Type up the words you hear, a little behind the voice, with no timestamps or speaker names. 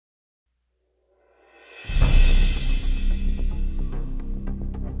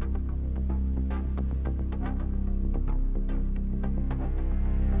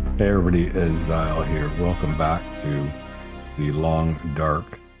Hey everybody, it's Zyle here. Welcome back to the long,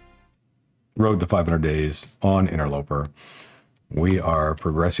 dark road to 500 days on Interloper. We are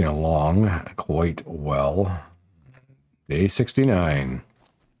progressing along quite well. Day 69.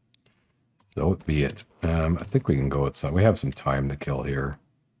 So be it. I think we can go outside. We have some time to kill here.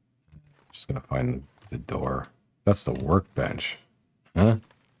 Just gonna find the door. That's the workbench. Huh?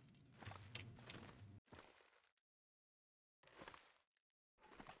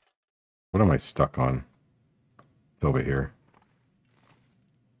 What am I stuck on? It's over here.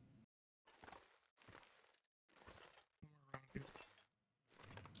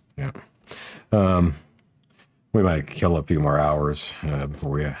 Yeah. We might kill a few more hours before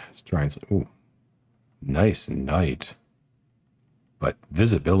we try and... Ooh, nice night. But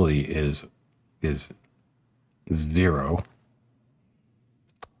visibility is 0.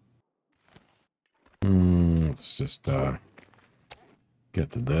 Let's just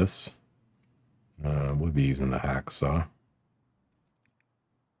get to this. We'll be using the hacksaw.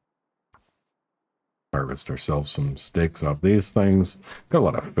 Harvest ourselves some steaks off these things. Got a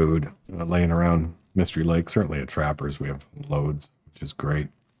lot of food laying around Mystery Lake. Certainly at Trappers we have loads, which is great.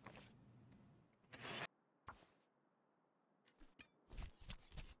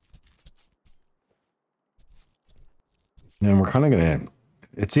 And we're kind of going to...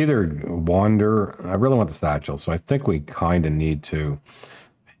 It's either wander... I really want the satchel, so I think we kind of need to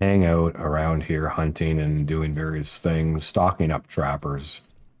hang out around here hunting and doing various things, stocking up trappers,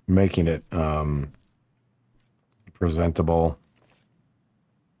 making it presentable,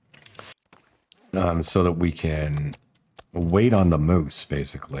 so that we can wait on the moose,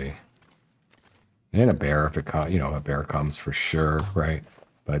 basically. And a bear, if it comes, a bear comes for sure, right?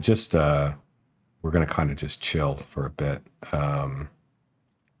 But just, we're going to kind of just chill for a bit.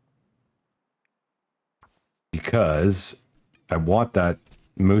 Because I want that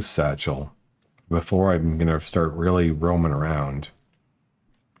moose satchel before I'm going to start really roaming around.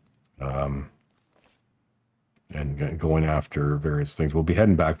 And going after various things. We'll be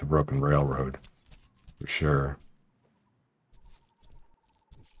heading back to Broken Railroad, for sure.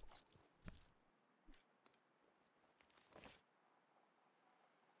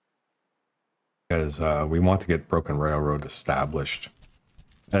 Because we want to get Broken Railroad established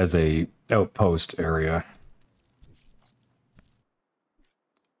as a outpost area.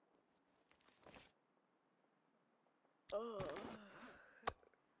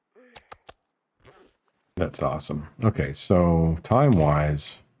 That's awesome. Okay, so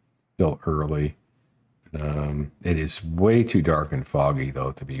time-wise, still early. It is way too dark and foggy,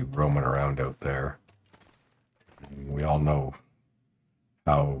 though, to be roaming around out there. We all know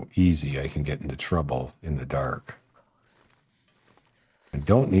how easy I can get into trouble in the dark. I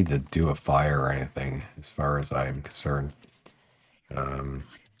don't need to do a fire or anything, as far as I'm concerned.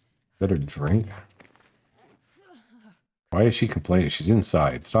 Better drink. Why is she complaining? She's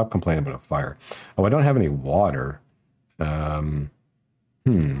inside. Stop complaining about a fire. Oh, I don't have any water. I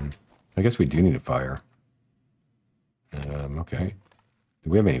guess we do need a fire. Okay. Do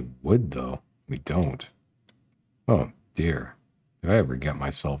we have any wood, though? We don't. Oh, dear. Did I ever get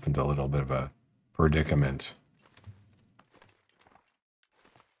myself into a little bit of a predicament?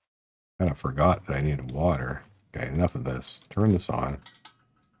 Kind of forgot that I needed water. Okay, enough of this. Turn this on.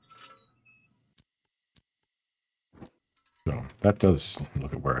 So that does,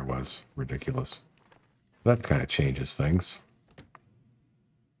 look at where I was. Ridiculous. That kind of changes things.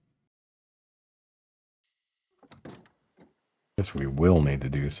 Guess we will need to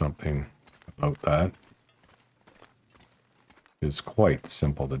do something about that. It's quite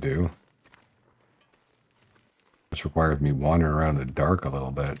simple to do. This requires me wandering around in the dark a little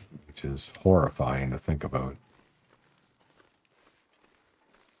bit, which is horrifying to think about.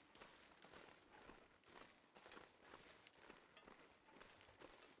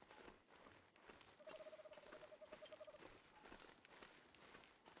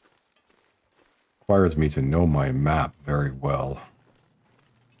 Requires me to know my map very well.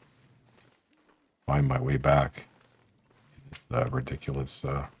 Find my way back. It's ridiculous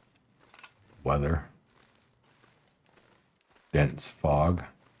weather. Dense fog.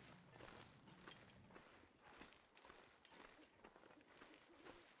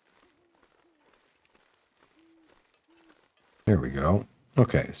 There we go.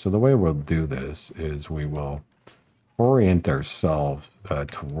 Okay, so the way we'll do this is we will orient ourselves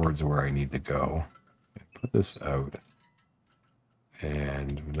towards where I need to go. Put this out.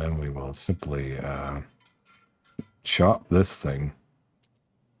 And then we will simply chop this thing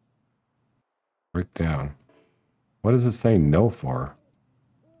right down. What does it say no for?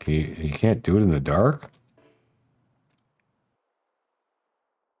 You can't do it in the dark?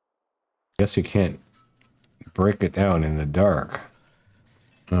 Guess you can't break it down in the dark.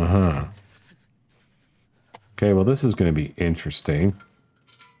 Uh-huh. Okay, well, this is going to be interesting.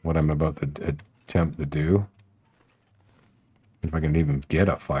 What I'm about to attempt to do. If I can even get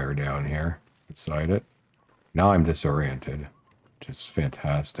a fire down here inside it. Now I'm disoriented. Just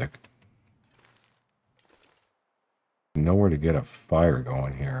fantastic. Nowhere to get a fire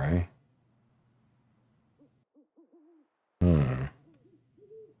going here, eh? Hmm.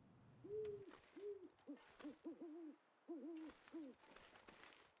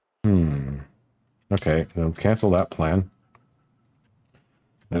 Okay, then cancel that plan.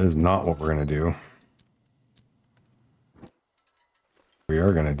 That is not what we're going to do. What we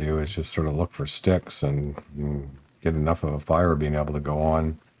are going to do is just sort of look for sticks and get enough of a fire being able to go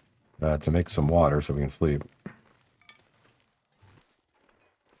on to make some water so we can sleep.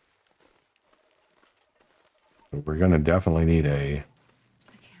 We're going to definitely need a...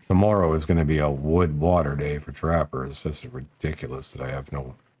 Tomorrow is going to be a wood water day for trappers. This is ridiculous that I have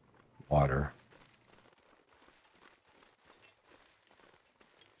no water.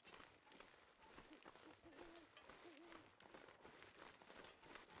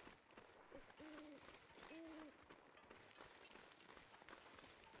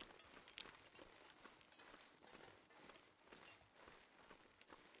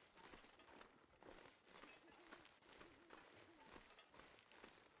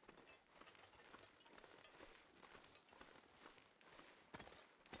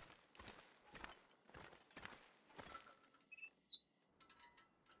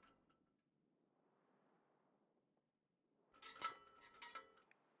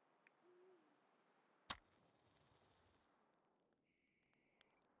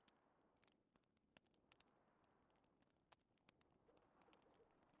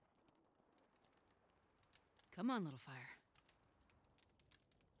 Come on, little fire.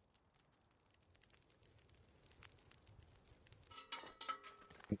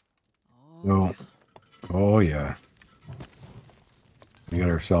 Oh, oh yeah. We got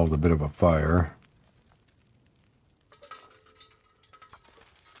ourselves a bit of a fire.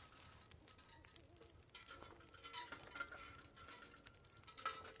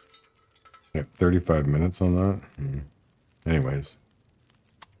 Yep, 35 minutes on that. Anyways.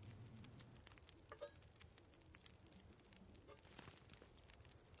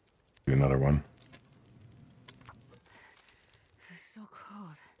 Do another one. It's so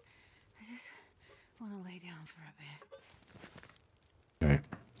cold. I just want to lay down for a bit. Okay.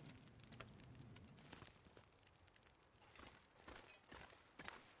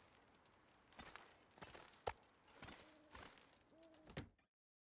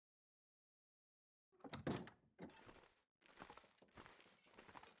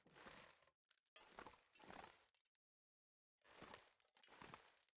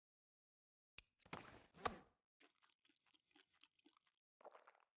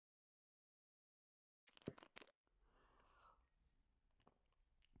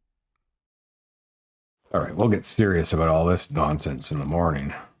 All right, we'll get serious about all this nonsense in the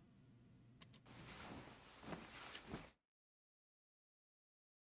morning.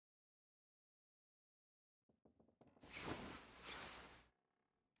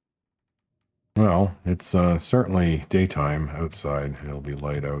 Well, it's certainly daytime outside. It'll be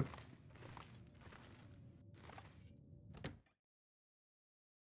light out.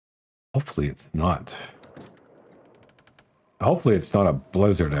 Hopefully it's not. Hopefully it's not a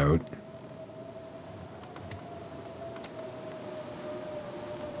blizzard out.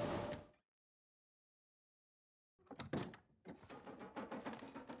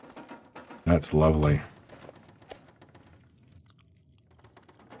 That's lovely.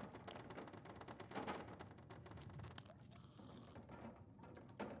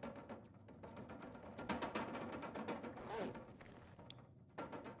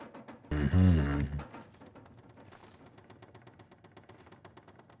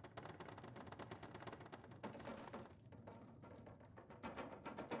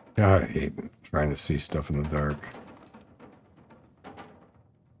 God, I hate trying to see stuff in the dark.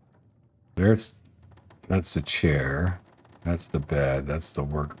 That's the chair. That's the bed. That's the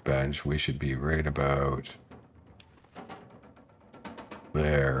workbench. We should be right about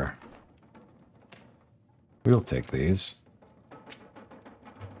there. We'll take these.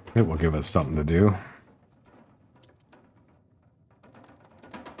 It will give us something to do.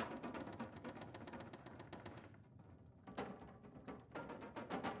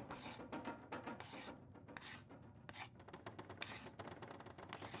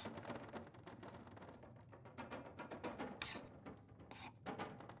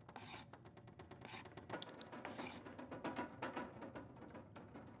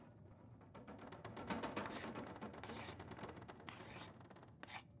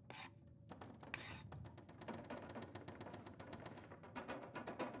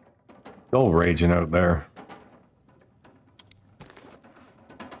 Still raging out there.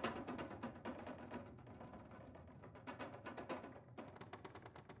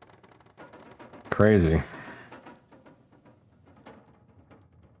 Crazy.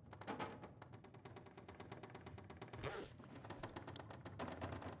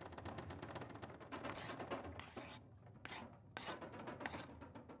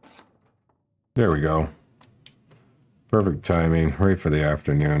 There we go. Perfect timing, right for the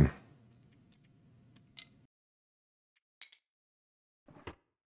afternoon.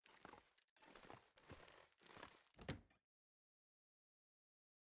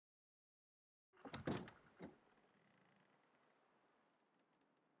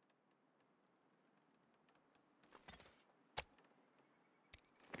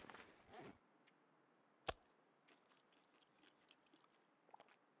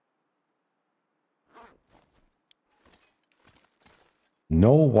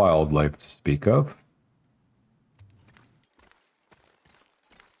 No wildlife to speak of.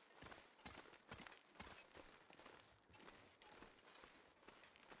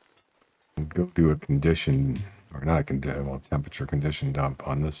 Go do a condition, or not a condition, well, temperature condition dump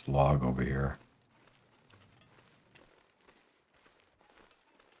on this log over here.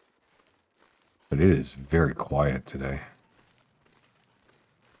 But it is very quiet today.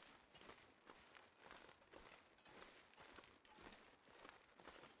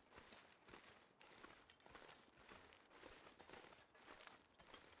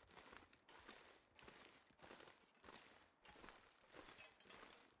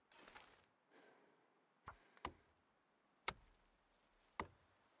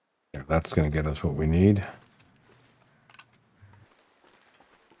 Yeah, that's going to get us what we need.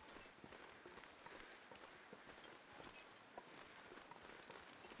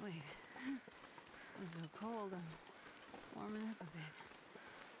 Wait. It's so cold. I'm warming up a bit.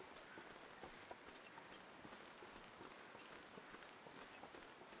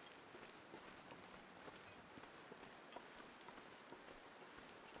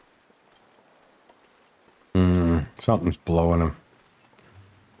 Something's blowing him.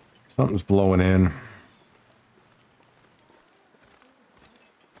 Something's blowing in.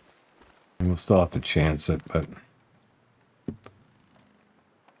 And we'll still have to chance it, but...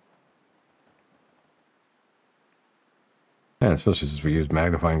 And especially since we use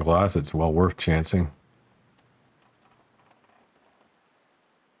magnifying glass, it's well worth chancing.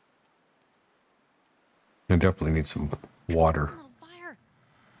 I definitely need some water. Little fire.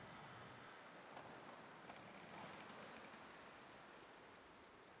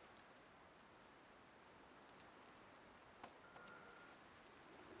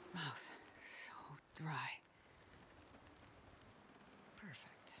 Mouth so dry.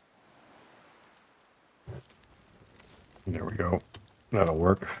 Perfect. There we go. That'll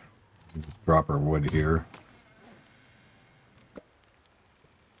work. Drop our wood here.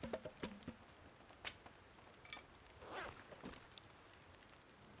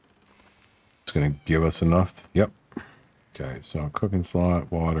 It's going to give us enough. Yep. Okay, so cooking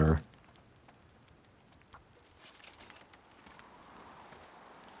slot, water.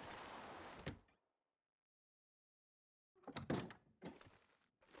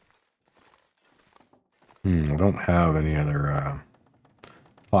 I don't have any other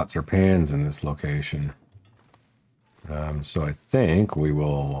pots or pans in this location. So I think we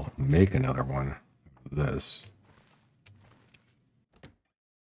will make another one of this.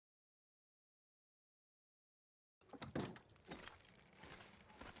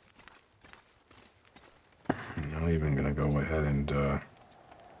 I'm even going to go ahead and... oh,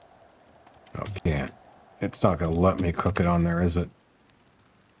 can't. It's not going to let me cook it on there, is it?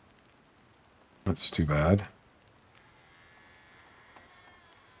 That's too bad.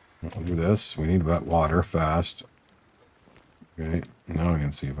 We'll do this. We need that water fast. Okay, now we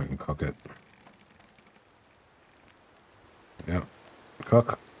can see if we can cook it. Yep.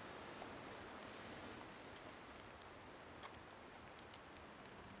 Cook.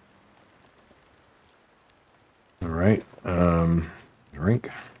 All right. Drink.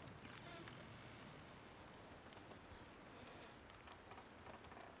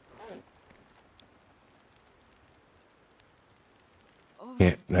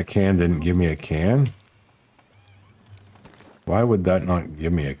 That can didn't give me a can? Why would that not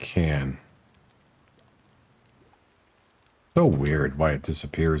give me a can? So weird why it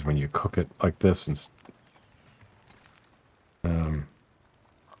disappears when you cook it like this. And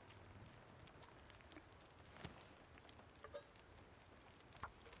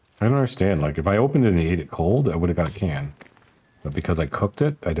I don't understand. Like, if I opened it and ate it cold, I would have got a can. But because I cooked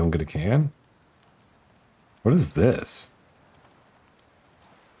it, I don't get a can? What is this?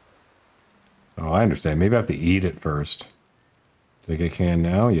 Oh, I understand. Maybe I have to eat it first. Did I get canned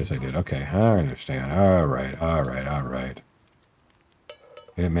now? Yes, I did. Okay, I understand. All right, all right, all right.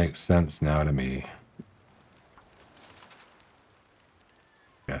 It makes sense now to me.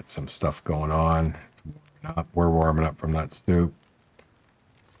 Got some stuff going on. We're warming up from that soup.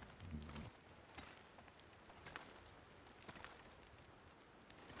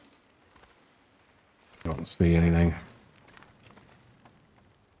 Don't see anything. I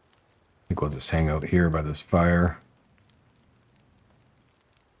think we'll just hang out here by this fire.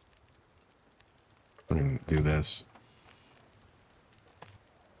 And do this.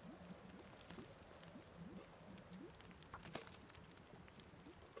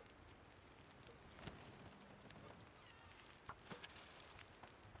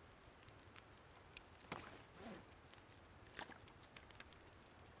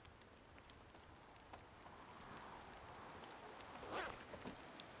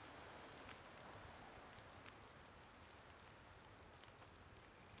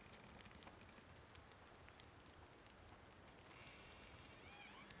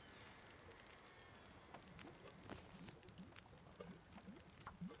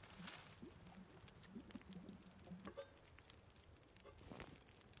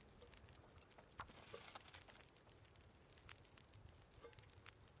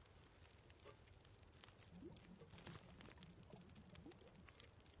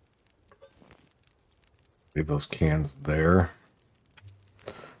 Leave those cans there.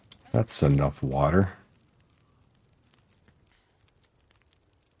 That's enough water.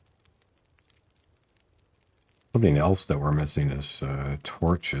 Something else that we're missing is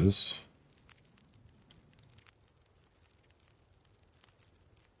torches.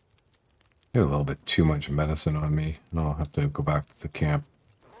 Got a little bit too much medicine on me. I'll have to go back to the camp.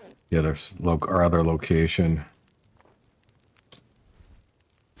 Yeah, there's our other location.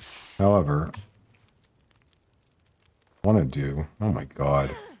 However, I want to do... Oh my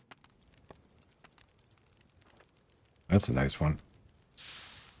god. That's a nice one.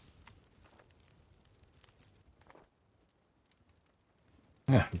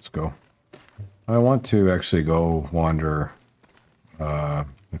 Yeah, let's go. I want to actually go wander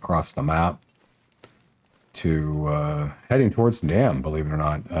across the map to heading towards the dam, believe it or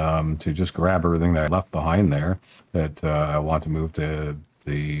not, to just grab everything that I left behind there that I want to move to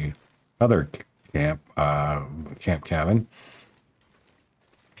the other camp cabin,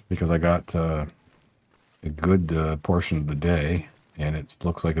 because I got a good portion of the day, and it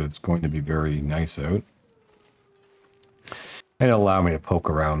looks like it's going to be very nice out. And it'll allow me to poke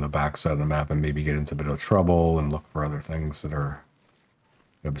around the backside of the map and maybe get into a bit of trouble and look for other things that are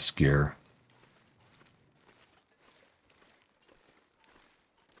obscure.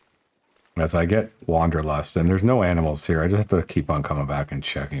 As I get wanderlust, and there's no animals here, I just have to keep on coming back and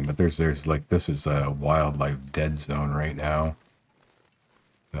checking. But there's like, this is a wildlife dead zone right now.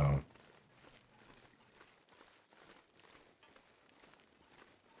 So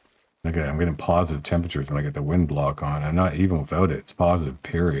okay, I'm getting positive temperatures when I get the wind block on. I'm not even without it. It's positive,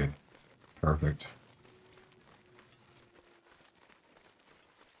 period. Perfect.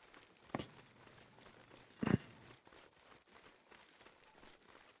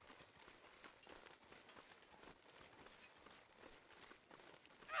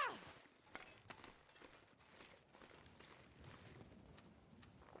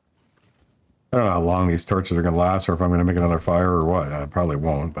 I don't know how long these torches are going to last, or if I'm going to make another fire or what. I probably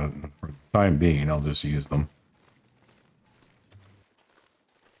won't, but for the time being, I'll just use them.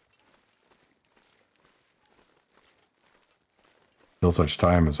 Till such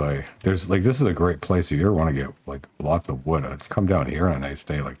time as there's like, this is a great place if you ever want to get like lots of wood. I'd come down here on a nice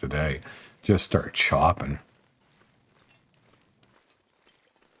day like today, just start chopping.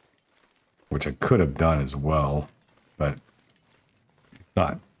 Which I could have done as well, but it's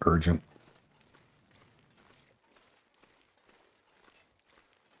not urgent.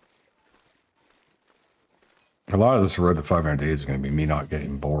 A lot of this road to 500 days is going to be me not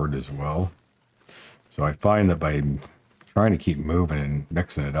getting bored as well. So I find that by trying to keep moving and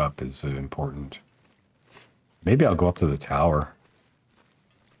mixing it up is important. Maybe I'll go up to the tower.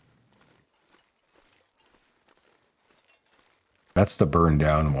 That's the burned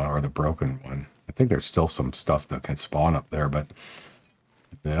down one, or the broken one. I think there's still some stuff that can spawn up there, but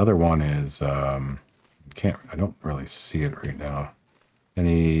the other one is, I don't really see it right now.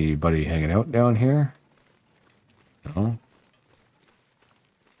 Anybody hanging out down here? No?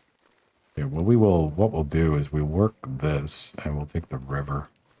 Okay, well, what we'll do is we work this, and we'll take the river.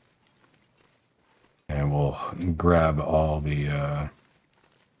 And we'll grab all the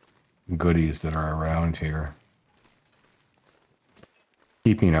goodies that are around here.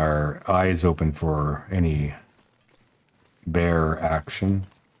 keeping our eyes open for any bear action.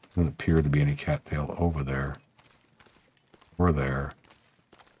 Doesn't appear to be any cattail over there,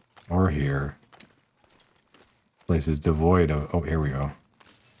 or here. Place is devoid of. Oh, here we go.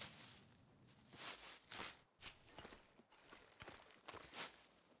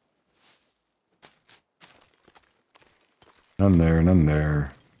 None there, none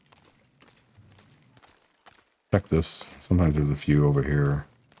there. Check this. Sometimes there's a few over here.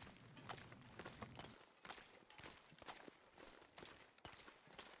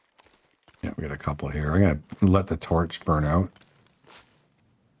 Yeah, we got a couple here. I'm going to let the torch burn out.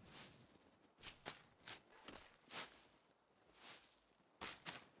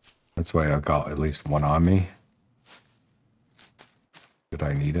 That's why I've got at least one on me. Did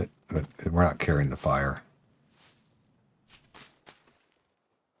I need it? But we're not carrying the fire.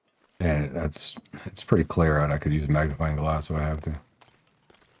 And it's pretty clear out. I could use a magnifying glass if I have to.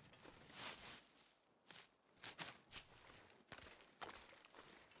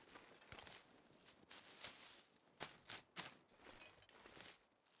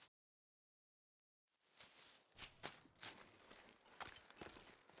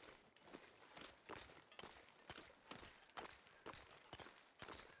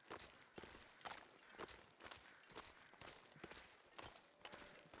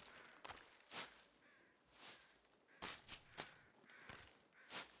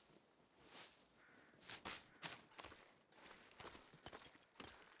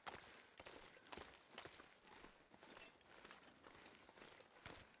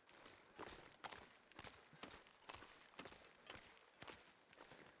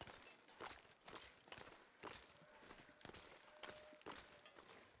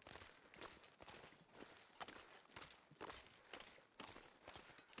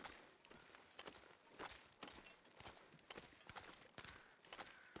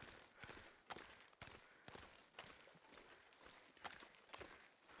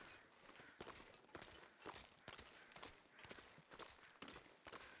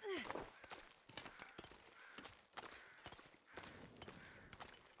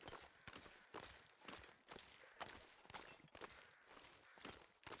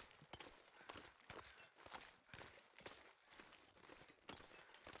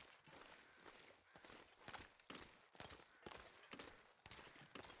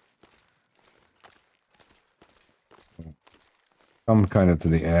 Come kind of to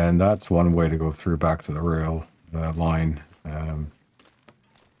the end. That's one way to go through back to the rail line. But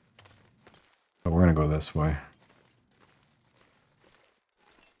we're going to go this way.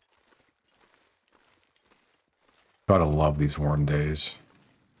 Gotta love these warm days.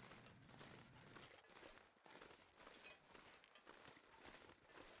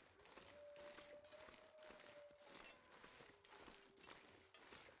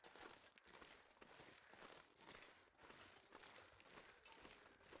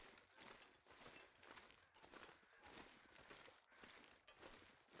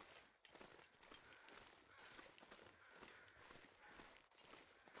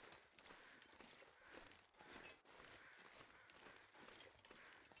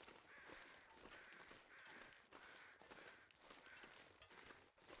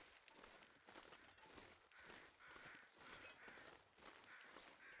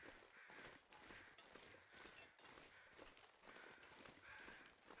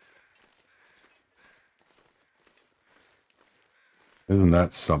 Isn't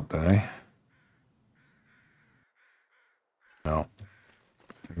that something, eh? No.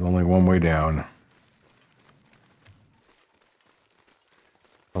 There's only one way down.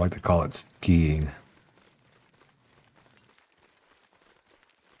 I like to call it skiing.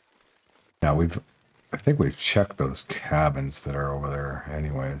 Now I think we've checked those cabins that are over there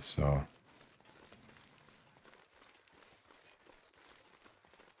anyway, so.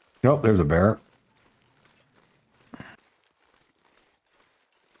 Nope, there's a bear.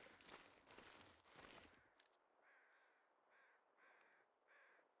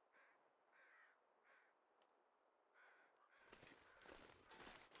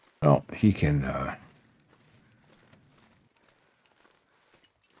 Oh, he can,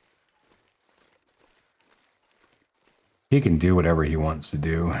 do whatever he wants to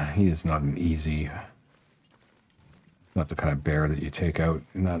do. He is not not the kind of bear that you take out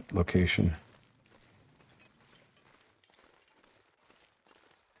in that location.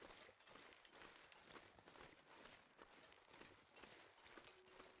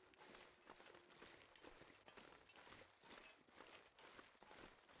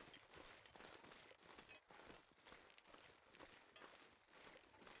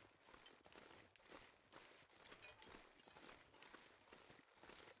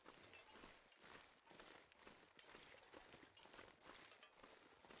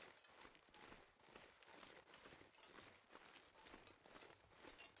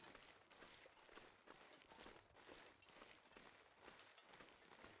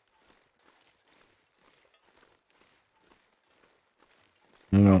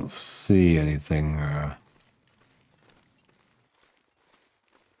 don't see anything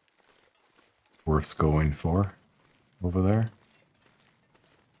worth going for over there.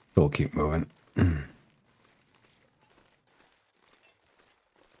 We'll keep moving.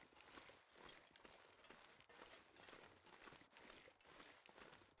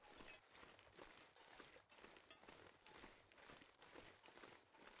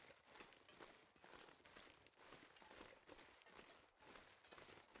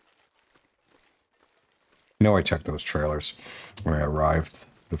 You know, I checked those trailers when I arrived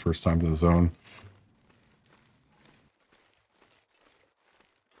the first time to the zone.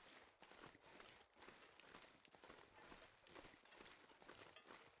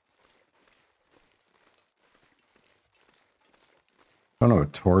 I don't have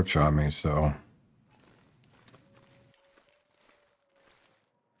a torch on me, so...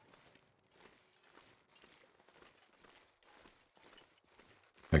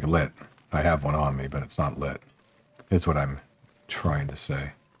 like lit. I have one on me, but it's not lit. It's what I'm trying to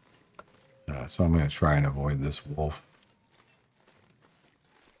say. So I'm going to try and avoid this wolf.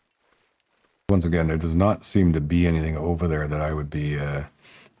 Once again, there does not seem to be anything over there that I would be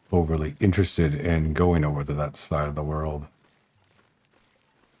overly interested in going over to that side of the world.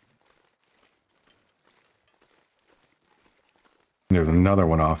 There's another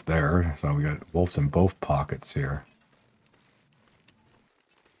one off there, so we got wolves in both pockets here.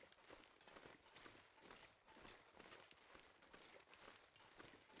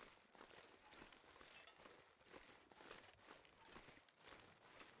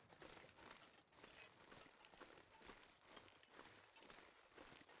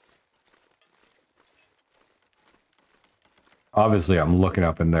 Obviously, I'm looking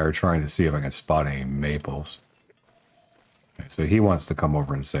up in there trying to see if I can spot any maples. Okay, so he wants to come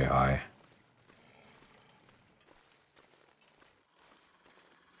over and say hi.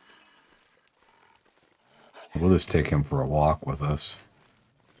 We'll just take him for a walk with us.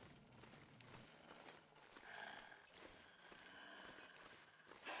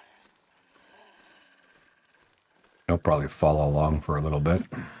 He'll probably follow along for a little bit.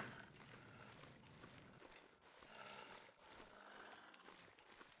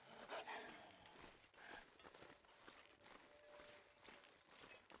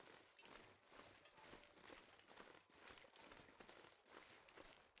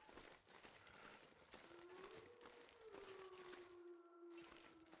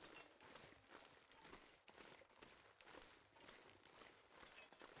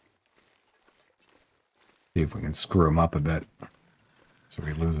 See if we can screw him up a bit so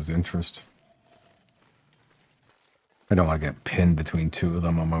he loses interest. I don't want to get pinned between two of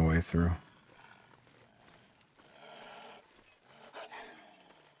them on my way through.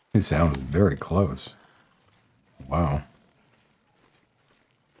 He sounds very close. Wow.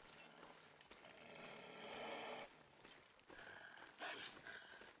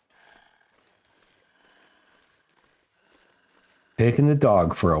 Taking the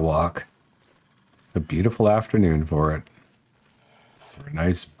dog for a walk. A beautiful afternoon for it. For a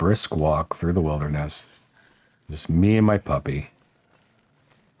nice brisk walk through the wilderness. Just me and my puppy.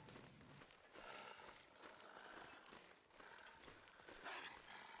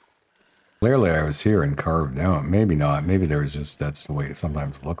 Clearly I was here and carved out. Maybe not. Maybe there was just, that's the way it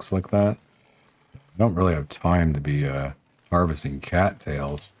sometimes looks like that. I don't really have time to be harvesting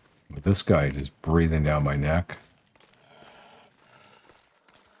cattails with this guy just breathing down my neck.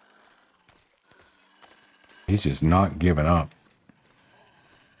 He's just not giving up.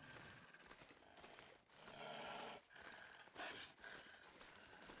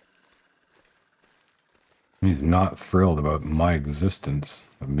 He's not thrilled about my existence,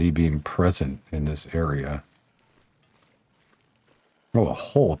 of me being present in this area. Oh, a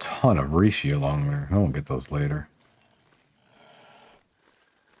whole ton of reishi along there. I won't get those later.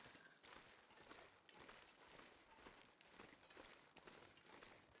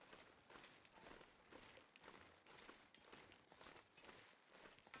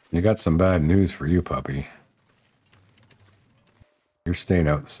 You got some bad news for you, puppy. You're staying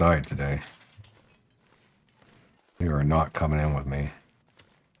outside today. You are not coming in with me.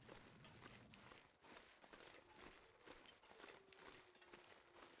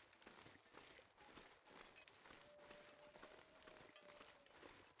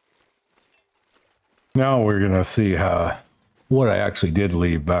 Now we're gonna see what I actually did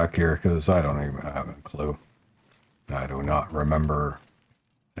leave back here, because I don't even have a clue. I do not remember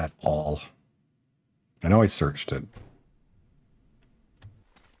at all. I know I searched it.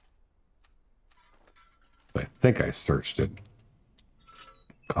 I think I searched it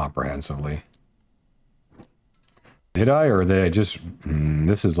comprehensively. Did I, or did I just...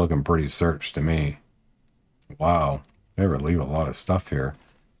 this is looking pretty searched to me. Wow. They leave a lot of stuff here.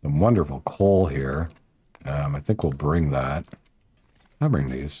 Some wonderful coal here. I think we'll bring that. I'll bring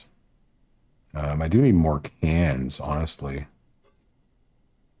these. I do need more cans, honestly,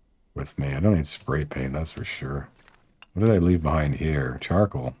 with me. I don't need spray paint, that's for sure. What did I leave behind here?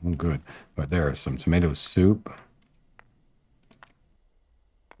 Charcoal. Oh, good. But there is some tomato soup.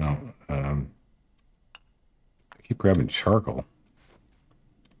 No, I keep grabbing charcoal.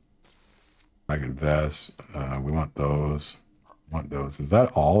 Ragged vest. We want those. Want those. Is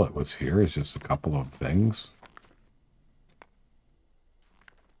that all it was here? Is just a couple of things?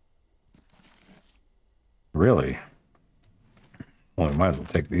 Really? Well, we might as well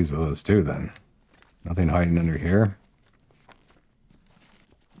take these with us too then. Nothing hiding under here.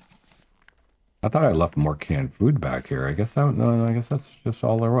 I thought I left more canned food back here. I guess that, no, I guess that's just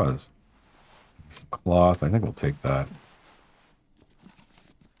all there was. Some cloth. I think we'll take that.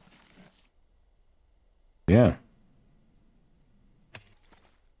 Yeah.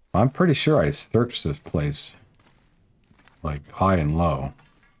 I'm pretty sure I searched this place like high and low.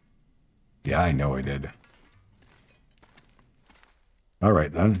 Yeah, I know I did. All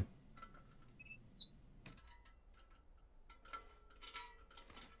right, then.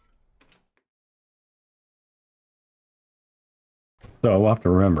 So we'll have to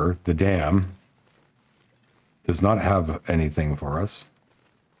remember, the dam does not have anything for us.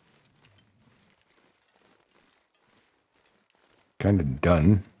 Kind of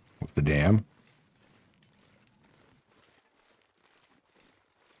done with the dam.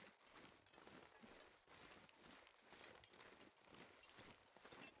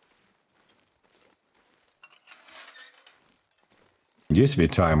 It used to be a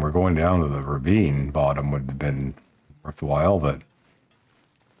time where going down to the ravine bottom would have been worthwhile, but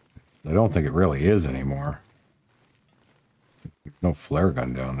I don't think it really is anymore. There's no flare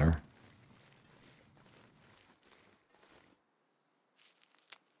gun down there.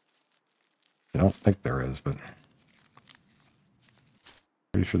 I don't think there is, but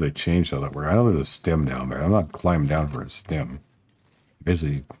pretty sure they changed how that works. I know there's a stem down there. I'm not climbing down for a stem.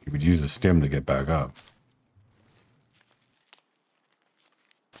 Basically, you would use a stem to get back up.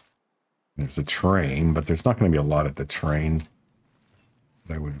 There's a train, but there's not going to be a lot at the train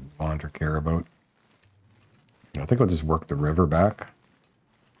that I would want or care about. I think I'll just work the river back.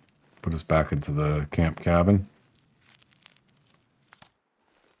 Put us back into the camp cabin.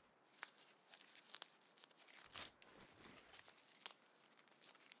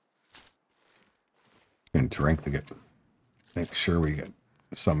 And drink to make sure we get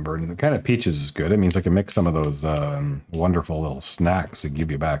sunburned. The kind of peaches is good. It means I can make some of those wonderful little snacks to give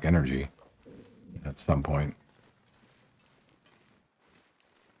you back energy at some point.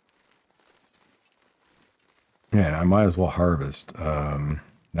 Yeah, I might as well harvest now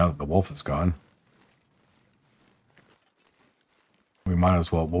that the wolf is gone. We might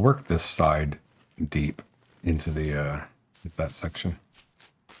as well, we'll work this side deep into the that section.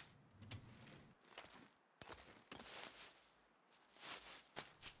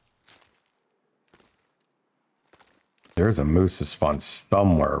 There's a moose that spawned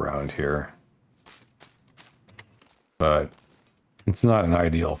somewhere around here. But it's not an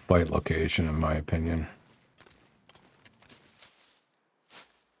ideal fight location, in my opinion.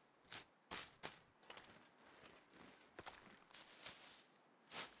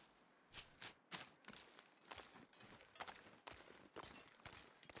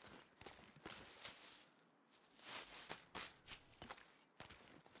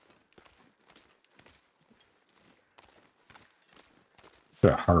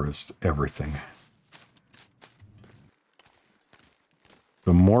 To harvest everything.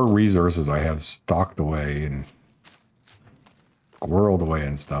 The more resources I have stocked away and squirreled away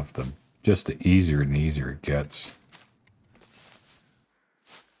and stuff, the easier and easier it gets.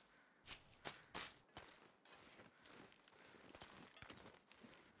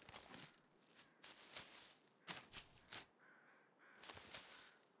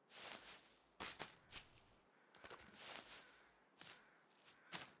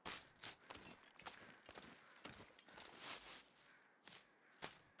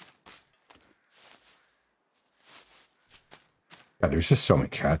 God, there's just so many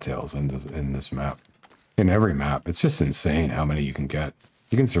cattails in this map. In every map. It's just insane how many you can get.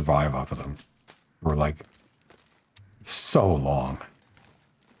 You can survive off of them for like so long.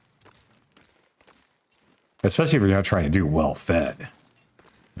 Especially if you're not trying to do well fed.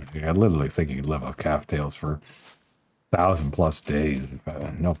 I literally think you could live off cattails for 1,000+ days.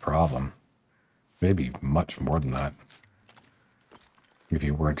 No problem. Maybe much more than that. If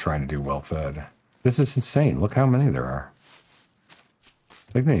you weren't trying to do well fed. This is insane. Look how many there are.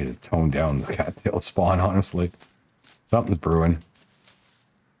 I think they need to tone down the cattail spawn, honestly. Something's brewing.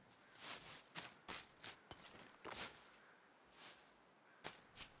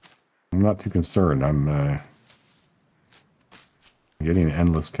 I'm not too concerned. I'm getting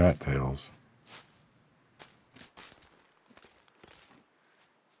endless cattails.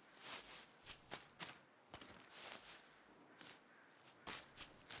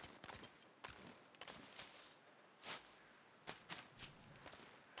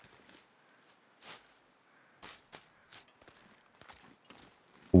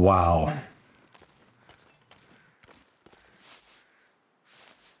 Wow.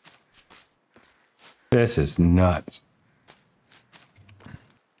 This is nuts.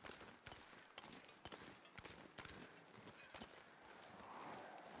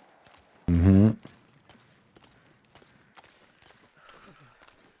 Mm-hmm.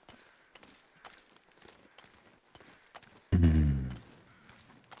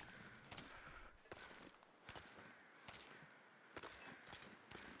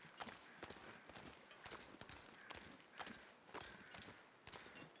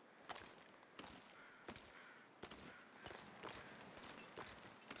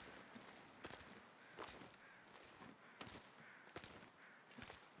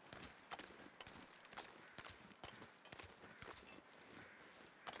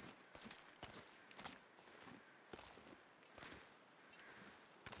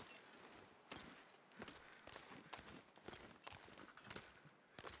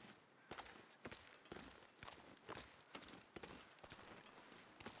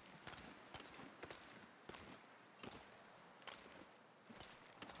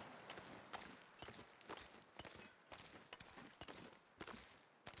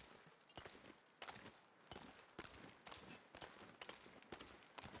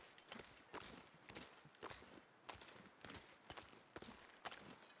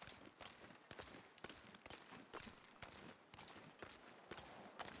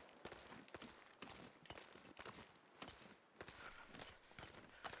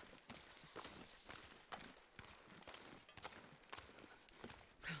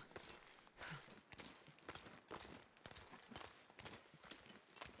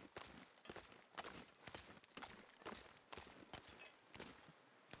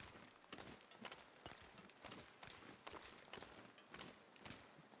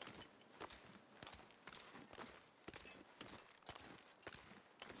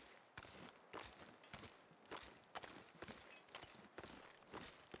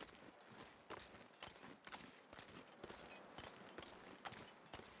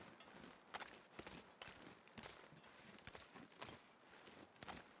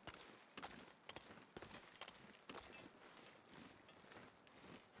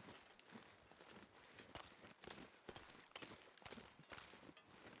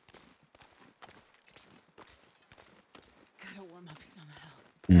 Gotta warm up somehow.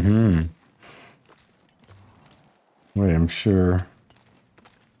 Mm-hmm. Wait, I'm sure.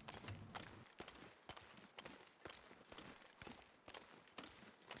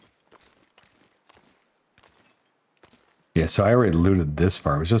 Yeah, so I already looted this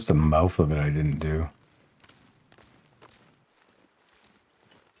part. It was just the mouth of it I didn't do.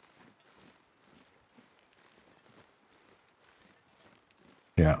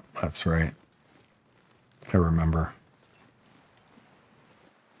 Yeah, that's right. I remember.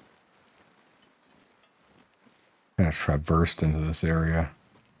 I traversed into this area.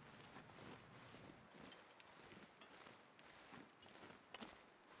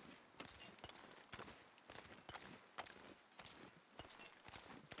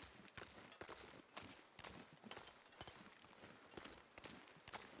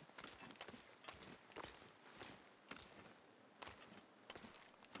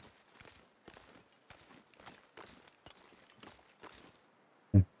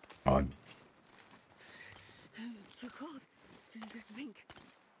 Odd. Too cold to think.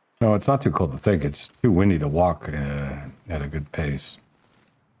 No, it's not too cold to think. It's too windy to walk at a good pace.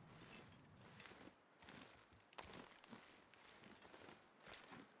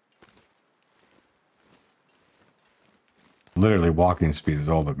 Literally, walking speed is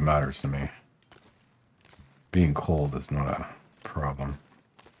all that matters to me. Being cold is not a problem.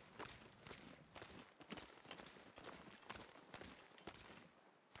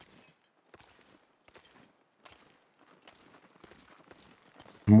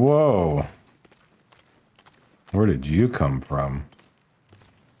 Whoa. Where did you come from?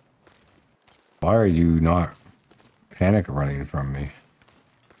 Why are you not panic running from me?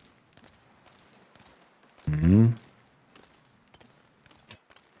 Hmm?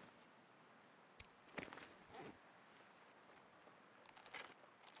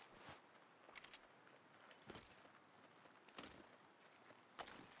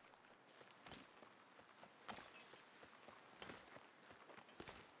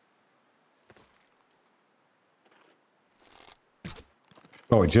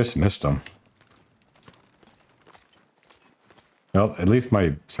 Oh, I just missed them. Well, at least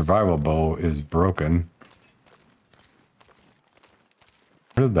my survival bow is broken.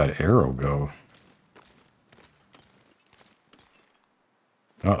 Where did that arrow go?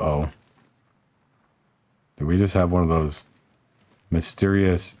 Uh-oh. Did we just have one of those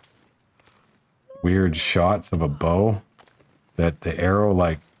mysterious, weird shots of a bow that the arrow,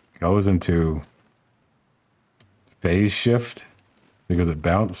 like, goes into phase shift because it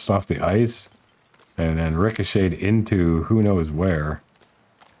bounced off the ice and then ricocheted into who knows where?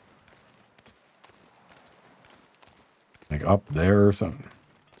 Like up there or something.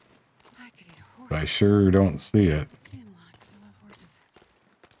 I could eat a horse. But I sure don't see it. See him a lot 'cause I love horses.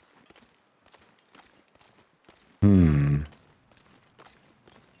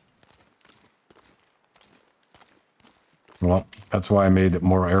 Well, that's why I made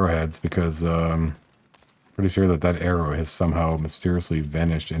more arrowheads, because pretty sure that that arrow has somehow mysteriously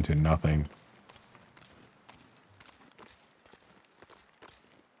vanished into nothing.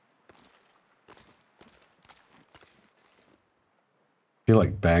 I feel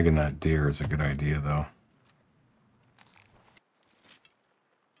like bagging that deer is a good idea, though.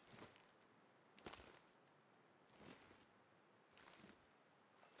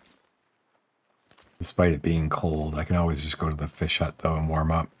 Despite it being cold, I can always just go to the fish hut, though, and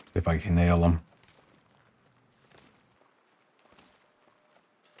warm up if I can nail them.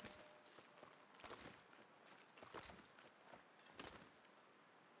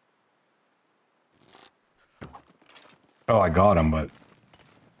 Oh, I got him, but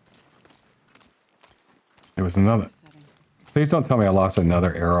there was another. Setting. Please don't tell me I lost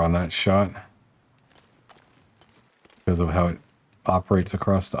another arrow on that shot because of how it operates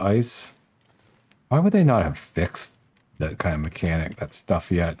across the ice. Why would they not have fixed that kind of mechanic, that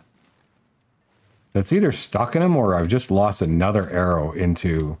stuff yet? It's either stuck in them or I've just lost another arrow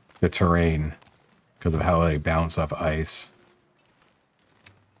into the terrain because of how they bounce off ice.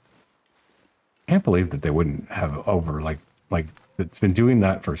 Can't believe that they wouldn't have like it's been doing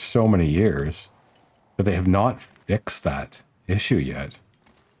that for so many years, but they have not fixed that issue yet.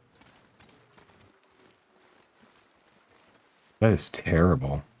 That is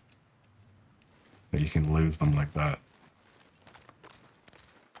terrible that you can lose them like that.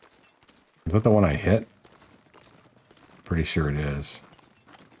 Is that the one I hit? Pretty sure it is.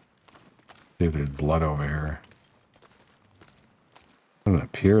 See if there's blood over here. Doesn't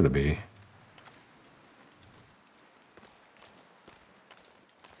appear to be.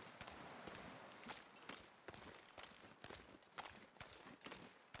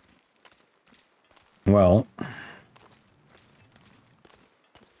 Well,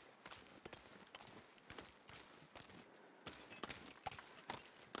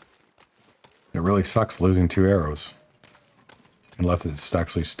 it really sucks losing 2 arrows. Unless it's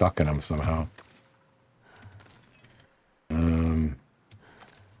actually stuck in them somehow.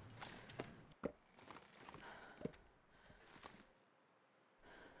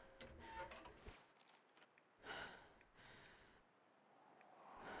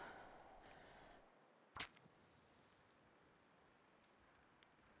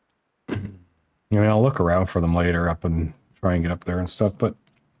 I mean, I'll look around for them later up and try and get up there and stuff, but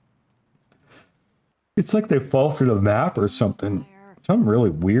it's like they fall through the map or something. Something really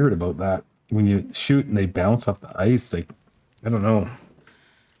weird about that. When you shoot and they bounce off the ice, I don't know.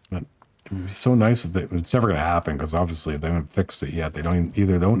 But it would be so nice if it's never going to happen because obviously they haven't fixed it yet. They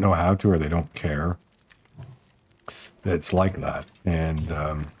either don't know how to or they don't care. It's like that, and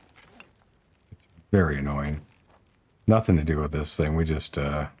it's very annoying. Nothing to do with this thing. We just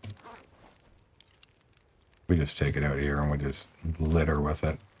take it out here and we just litter with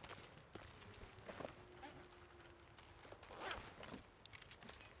it.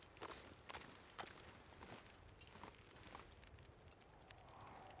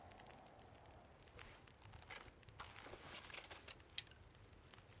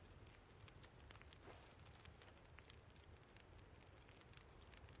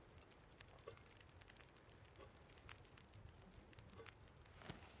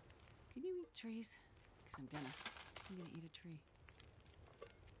 Can you eat trees? Because I'm gonna eat a tree.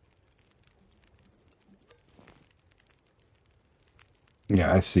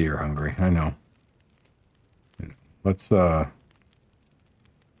 Yeah, I see you're hungry. I know. Let's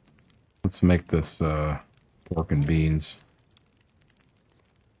make this pork and beans.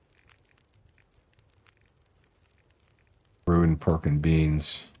 Brewing pork and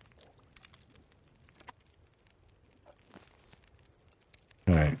beans.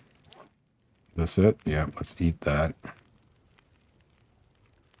 All right. This it? Yeah, let's eat that.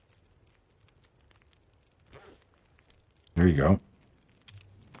 There you go.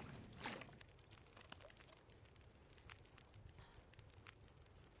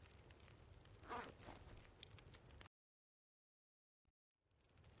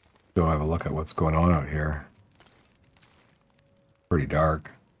 Go have a look at what's going on out here. Pretty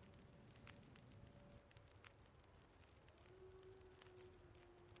dark.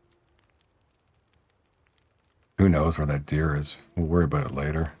 Who knows where that deer is? We'll worry about it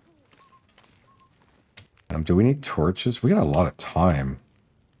later. Do we need torches? We got a lot of time.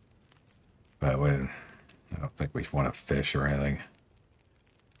 But I don't think we want to fish or anything.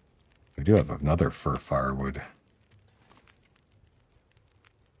 We do have another fur firewood.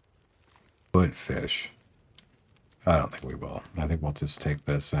 Would fish. I don't think we will. I think we'll just take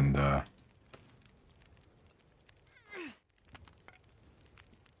this and God.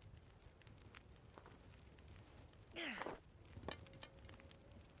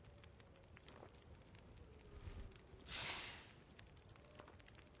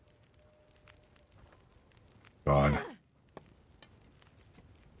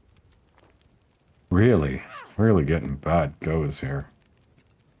 Really getting bad goes here.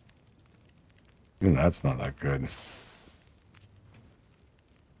 Even that's not that good.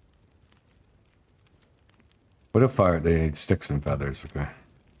 What if they need sticks and feathers? Okay.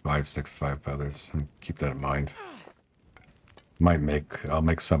 5 sticks, 5 feathers. Keep that in mind. I'll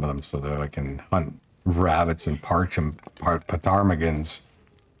make some of them so that I can hunt rabbits and ptarmigans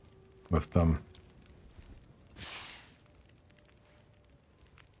with them.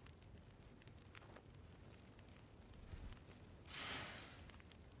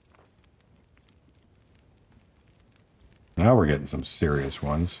 Now we're getting some serious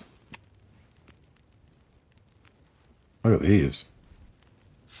ones. Look at these.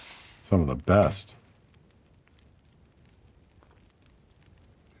 Some of the best.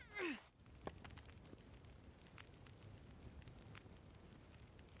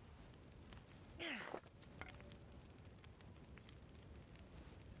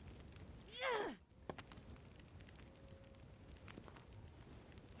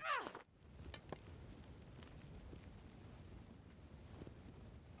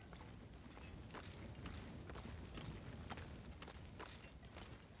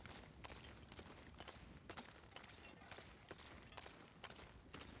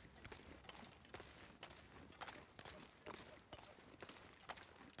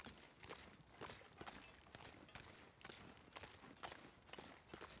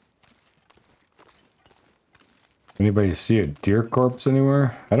 Anybody see a deer corpse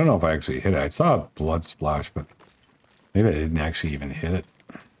anywhere? I don't know if I actually hit it. I saw a blood splash, but maybe I didn't actually even hit it.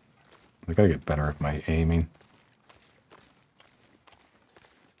 I gotta get better at my aiming.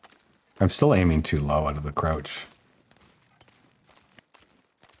 I'm still aiming too low out of the crouch.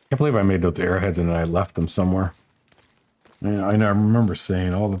 Can't believe I made those arrowheads and then I left them somewhere. Yeah, I remember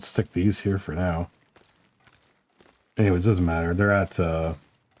saying, oh, let's stick these here for now. Anyways, doesn't matter. They're at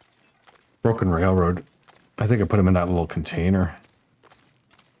Broken Railroad. I think I put them in that little container.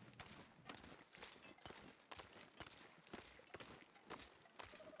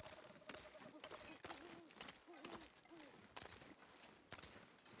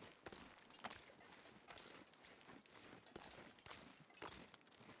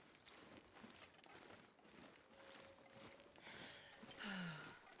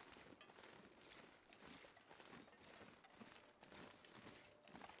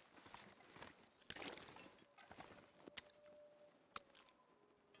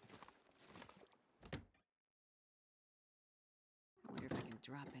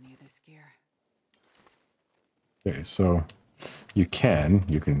 Drop any of this gear. Okay, so you can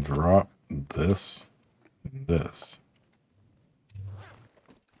drop this and this.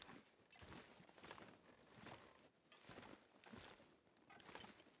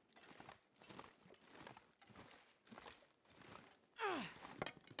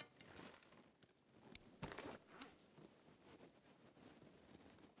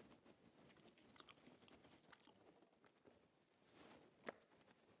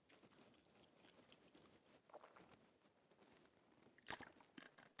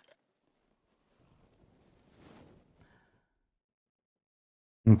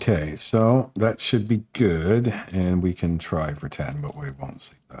 Okay, so that should be good, and we can try for 10, but we won't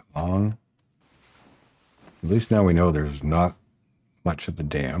take that long. At least now we know there's not much at the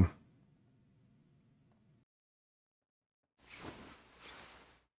dam.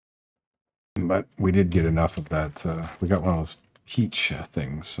 But we did get enough of that. We got one of those peach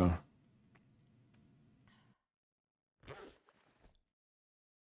things, so...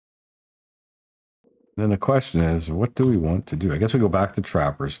 Then the question is, what do we want to do? I guess we go back to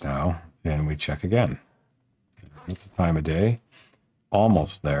Trappers now, and we check again. What's the time of day?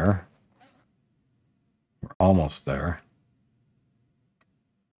 Almost there. We're almost there.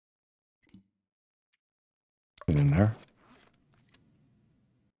 Get in there.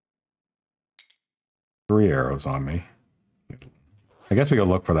 3 arrows on me. I guess we go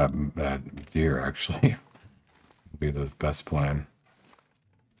look for that deer, actually. Would be the best plan.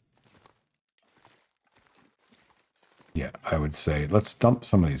 Yeah, I would say let's dump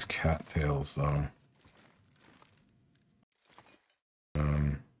some of these cattails, though.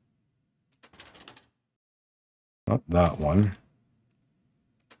 Not that one.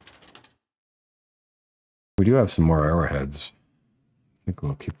 We do have some more arrowheads. I think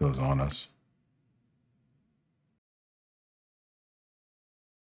we'll keep those on us.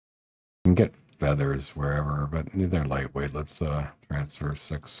 We can get feathers wherever, but they're lightweight. Let's transfer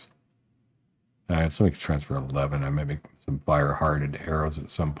 6. So we can transfer 11 and maybe some fire-hardened arrows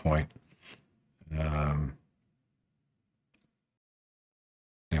at some point.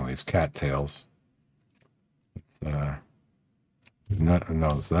 Anyways, cattails. No,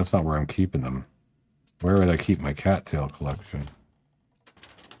 so that's not where I'm keeping them. Where would I keep my cattail collection?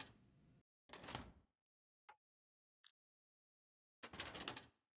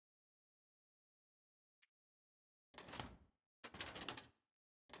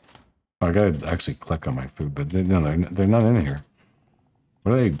 I gotta actually click on my food, but no, they're not in here.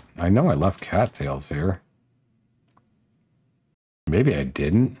 What are they? I know I left cattails here. Maybe I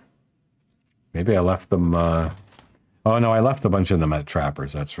didn't. Maybe I left them. Oh no, I left a bunch of them at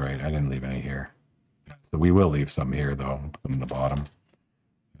Trappers. That's right. I didn't leave any here. So we will leave some here, though. Put them in the bottom.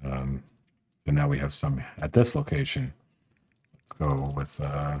 So now we have some at this location. Let's go with.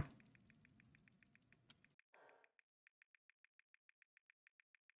 I'll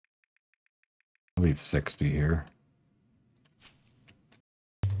leave 60 here.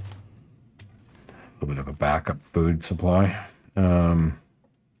 A little bit of a backup food supply.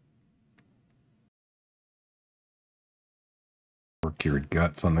 Cured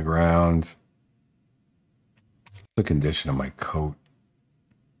guts on the ground. The condition of my coat.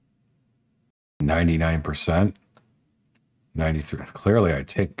 99%. 93. Clearly, I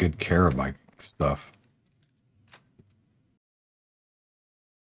take good care of my stuff.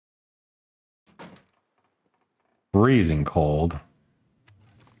 Freezing cold.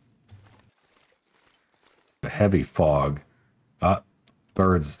 A heavy fog.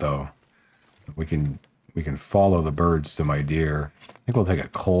 Birds, though. We can follow the birds to my deer. I think we'll take a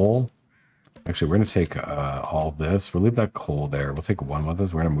coal. Actually, we're going to take all this. We'll leave that coal there. We'll take one with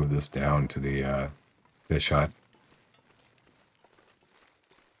us. We're going to move this down to the fish hut.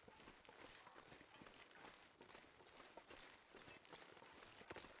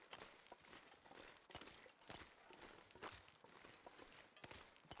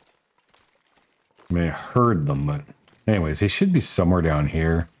 I may have heard them, but anyways, he should be somewhere down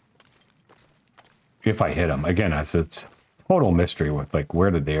here. If I hit him. Again, it's total mystery with, like,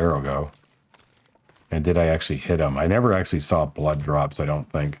 where did the arrow go? And did I actually hit him? I never actually saw blood drops, I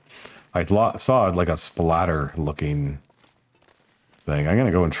don't think. I saw, like, a splatter-looking thing. I'm going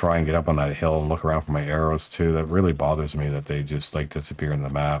to go and try and get up on that hill and look around for my arrows, too. That really bothers me that they just, like, disappear in the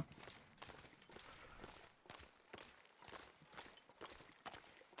map.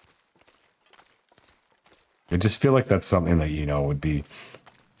 I just feel like that's something that, you know, would be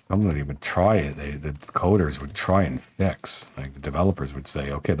somebody would try it. The coders would try and fix. Like, the developers would say,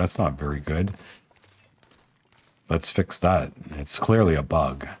 okay, that's not very good. Let's fix that. It's clearly a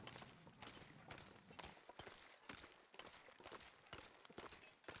bug.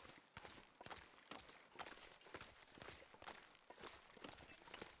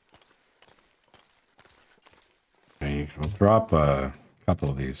 Okay, we'll drop a couple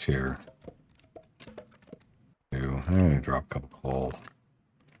of these here. I'm going to drop a couple coal.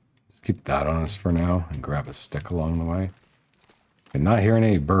 Just keep that on us for now and grab a stick along the way. And not hearing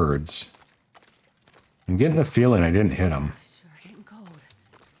any birds. I'm getting the feeling I didn't hit them. Sure getting cold.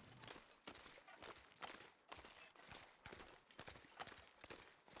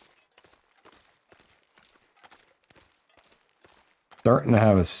 Starting to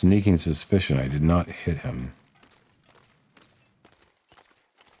have a sneaking suspicion I did not hit him.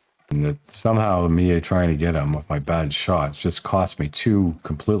 And that somehow me trying to get him with my bad shots just cost me 2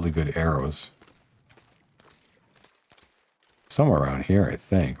 completely good arrows. Somewhere around here, I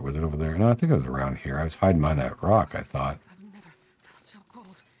think. Or was it over there? No, I think it was around here. I was hiding behind that rock, I thought. I've never felt so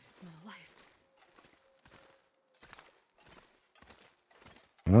cold in my life.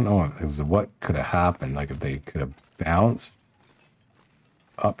 I don't know what could have happened. Like, if they could have bounced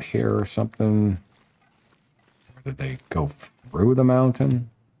up here or something. Or did they go through the mountain?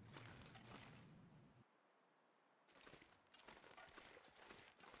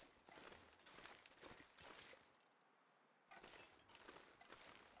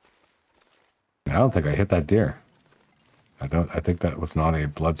 I don't think I hit that deer. I think that was not a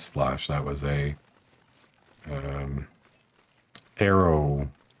blood splash. That was a arrow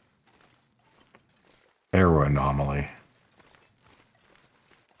anomaly.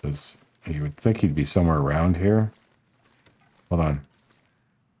 Because you would think he'd be somewhere around here. Hold on.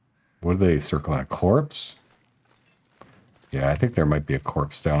 What are they circling? A corpse? Yeah, I think there might be a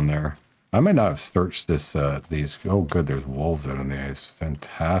corpse down there. I might not have searched this, these. Oh, good, there's wolves out on the ice.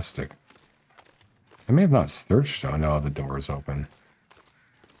 Fantastic. I may have not searched. Oh, no, the door is open.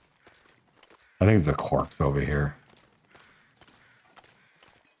 I think it's a corpse over here.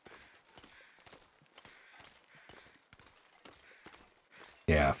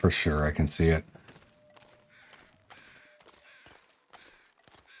 Yeah, for sure, I can see it.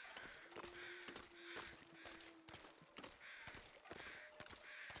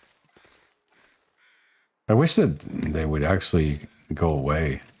 I wish that they would actually go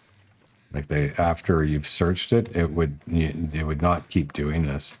away. Like they, after you've searched it, it would not keep doing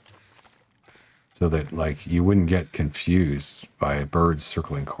this. So that like you wouldn't get confused by birds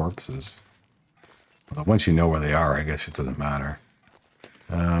circling corpses. Well, once you know where they are, I guess it doesn't matter.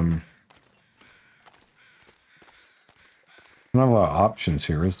 Not a lot of options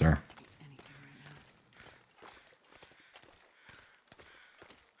here, is there?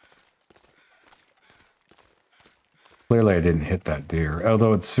 Clearly I didn't hit that deer,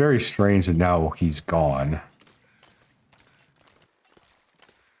 although it's very strange that now he's gone.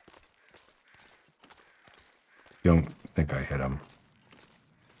 Don't think I hit him.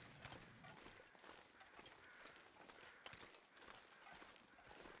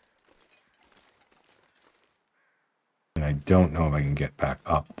 And I don't know if I can get back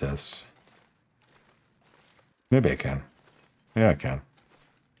up this. Maybe I can. Yeah, I can.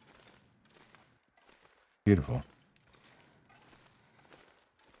 Beautiful.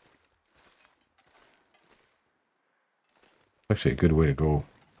 Actually a good way to go.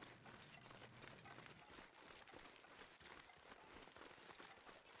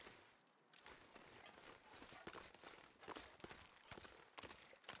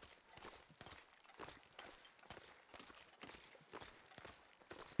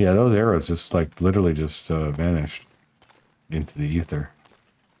 Yeah, those arrows just like literally just vanished into the ether.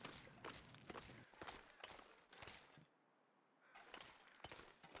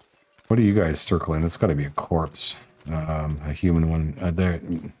 What are you guys circling? It's got to be a corpse. A human one. I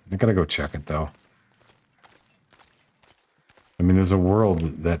gotta go check it though. I mean, there's a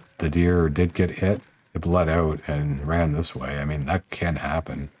world that the deer did get hit, it bled out and ran this way. I mean, that can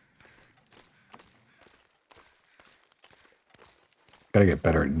happen. Gotta get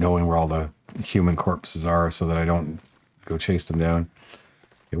better at knowing where all the human corpses are so that I don't go chase them down.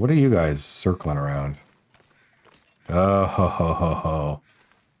 Okay, what are you guys circling around? Oh, ho, ho, ho, ho.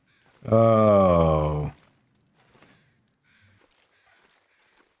 Oh.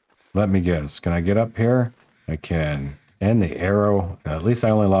 Let me guess. Can I get up here? I can. And the arrow. At least I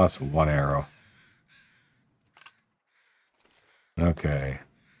only lost one arrow. Okay.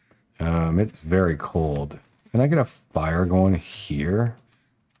 It's very cold. Can I get a fire going here?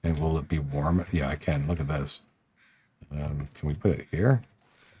 And will it be warm? Yeah, I can. Look at this. Can we put it here?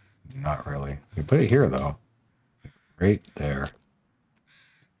 Not really. We put it here, though. Right there.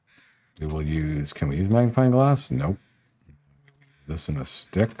 We will use... Can we use magnifying glass? Nope. This in a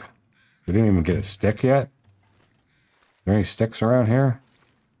stick. We didn't even get a stick yet. Are there any sticks around here?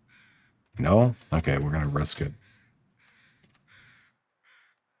 No? Okay, we're going to risk it.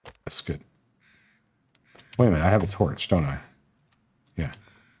 Risk it. Wait a minute, I have a torch, don't I? Yeah.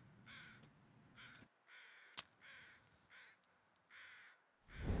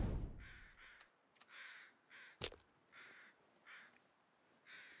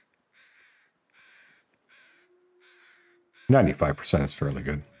 %95 is fairly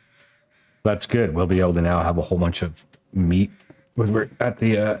good. That's good. We'll be able to now have a whole bunch of meat when we're at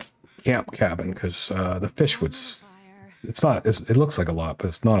the camp cabin, because the fish would... it looks like a lot, but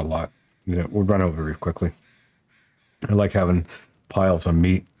it's not a lot. You know, we'll run over very quickly. I like having piles of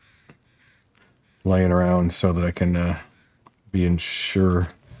meat laying around so that I can be ensure.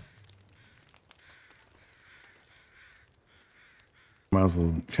 Might as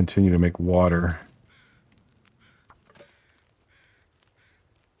well continue to make water.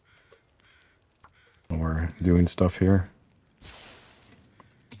 We're doing stuff here.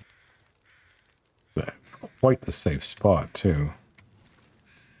 But quite the safe spot too.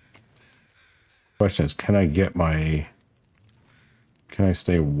 Question is, can I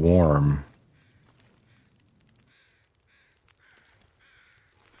stay warm?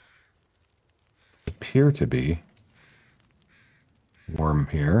 Appear to be warm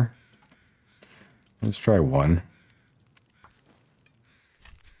here. Let's try one.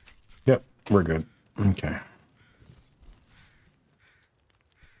 Yep, we're good. Okay.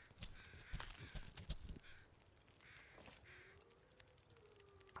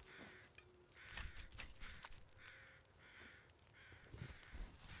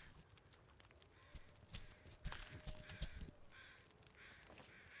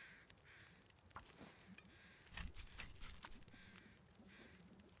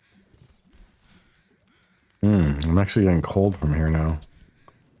 I'm actually getting cold from here now.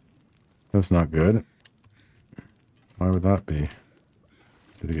 That's not good. Why would that be?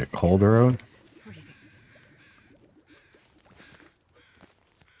 Did it get colder out? Freezing.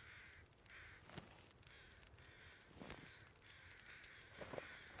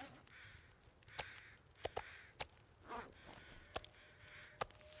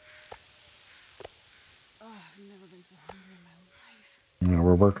 Oh, I've never been so hungry in my life. Yeah,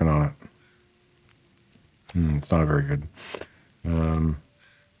 we're working on it. It's not very good.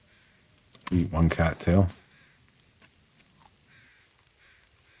 Eat one cattail.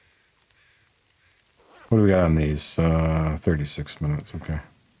 What do we got on these? 36 minutes. Okay.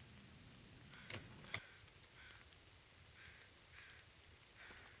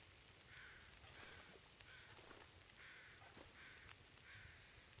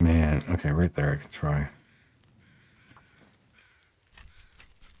 Man, okay, right there I can try.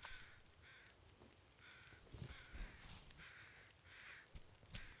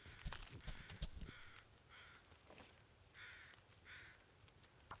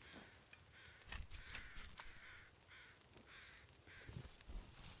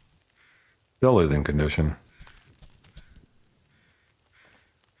 Still is in condition.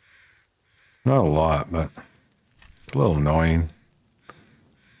 Not a lot, but it's a little annoying.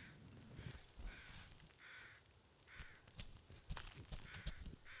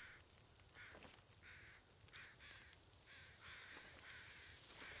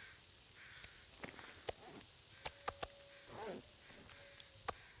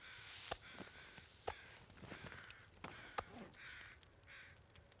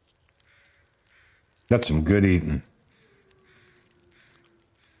 That's some good eating.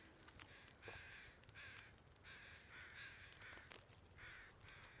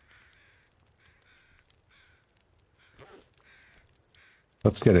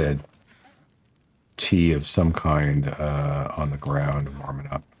 Let's get a tea of some kind on the ground, warming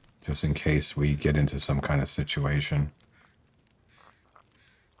up, just in case we get into some kind of situation.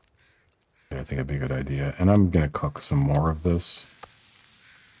 Yeah, I think it'd be a good idea. And I'm going to cook some more of this.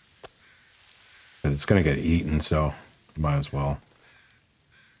 It's going to get eaten, so might as well.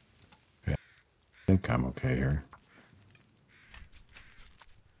 Okay. I think I'm okay here.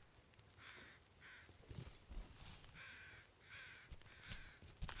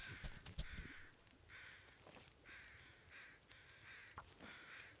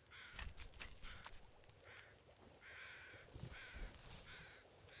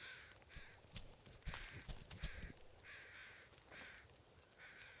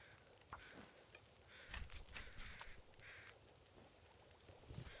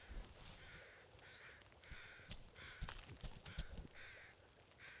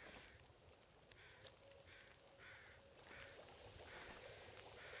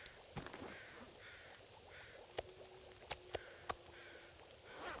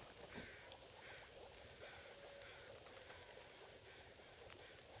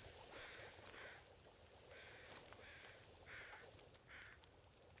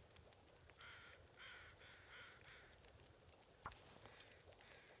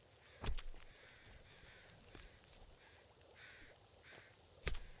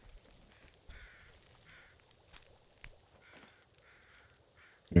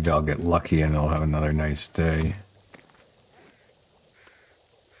 Maybe I'll get lucky and I'll have another nice day.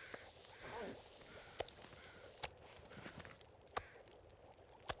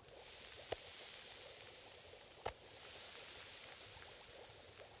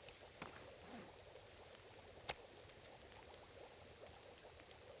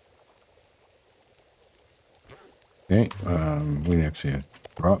 Okay, we actually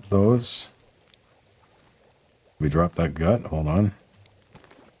drop those. We drop that gut. Hold on.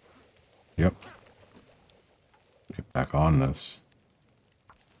 Yep. Get back on this.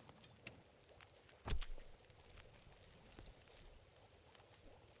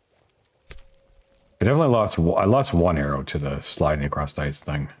 I definitely lost. I lost one arrow to the sliding across the ice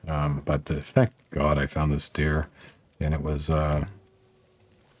thing, but thank God I found this deer, and it was had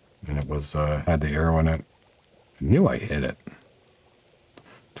the arrow in it. I knew I hit it.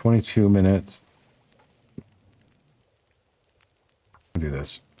 22 minutes. I'll do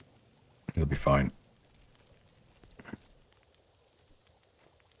this. It'll be fine.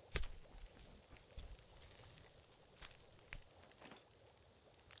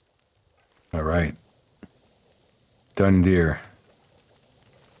 All right. Done deer.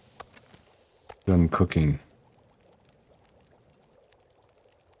 Done cooking.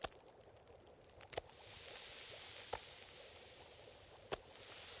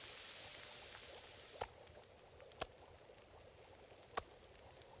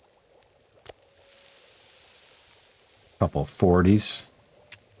 Couple 40s.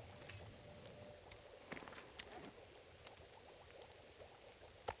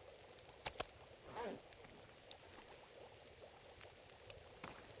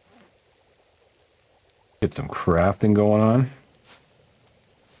 Get some crafting going on.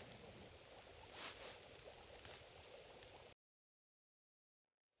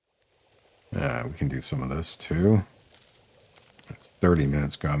 Yeah, we can do some of this too. It's 30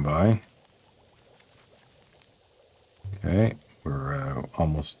 minutes gone by. Okay, we're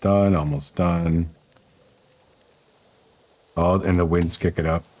almost done, almost done. Oh, and the wind's kicking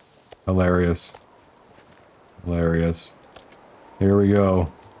up. Hilarious. Hilarious. Here we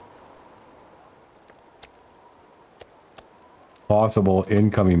go. Possible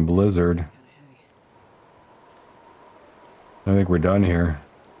incoming blizzard. I think we're done here.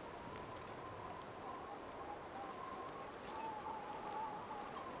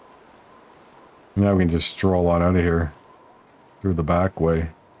 Now we can just stroll on out of here through the back way.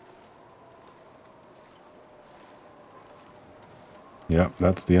 Yep,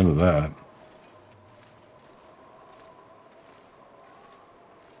 that's the end of that.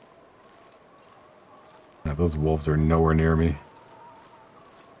 Yeah, those wolves are nowhere near me.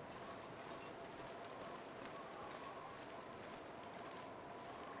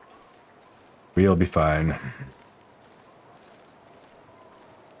 We'll be fine.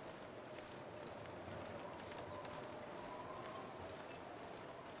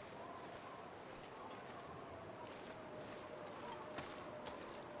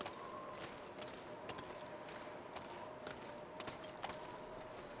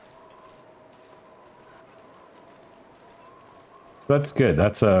 That's good.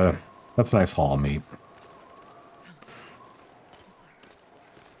 That's a nice haul meat.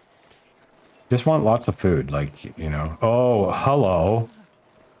 Just want lots of food, like, you know. Oh, hello.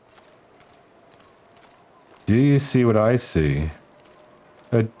 Do you see what I see?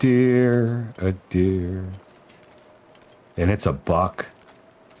 A deer, a deer. And it's a buck.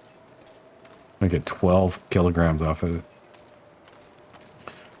 I get 12 kilograms off of it.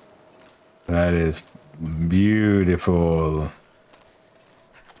 That is beautiful.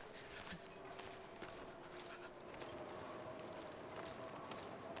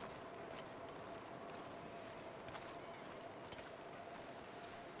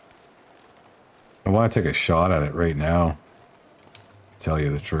 I want to take a shot at it right now. Tell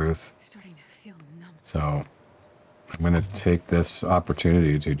you the truth. Starting to feel numb. So I'm going to take this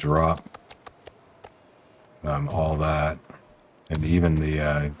opportunity to drop all that and even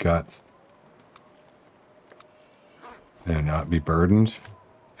the guts and not be burdened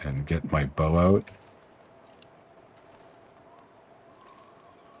and get my bow out.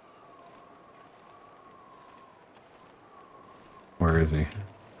 Where is he?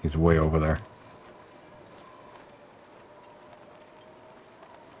 He's way over there.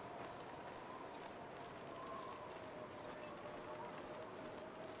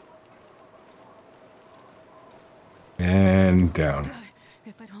 And down.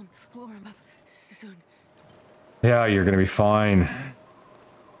 If I don't warm up soon. Yeah, you're gonna be fine.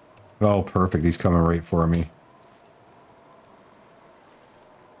 Oh, perfect. He's coming right for me.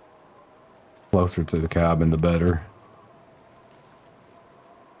 Closer to the cabin, the better.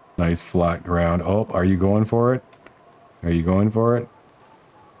 Nice flat ground. Oh, are you going for it? Are you going for it?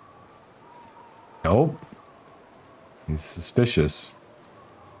 Nope. He's suspicious.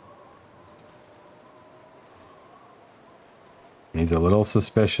 He's a little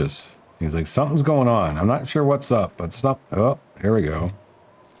suspicious. He's like, something's going on. I'm not sure what's up, but stop. Oh, here we go.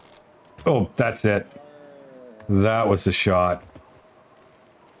 Oh, that's it. That was the shot.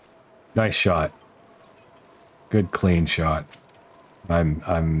 Nice shot. Good, clean shot.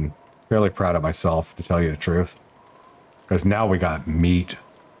 I'm fairly proud of myself, to tell you the truth. Because now we got meat.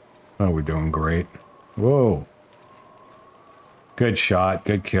 Oh, we're doing great. Whoa. Good shot.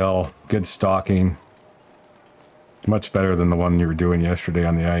 Good kill. Good stalking. Much better than the one you were doing yesterday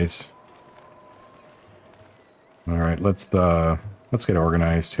on the ice. All right, let's get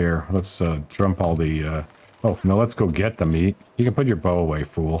organized here. Let's dump all the. Oh no, let's go get the meat. You can put your bow away,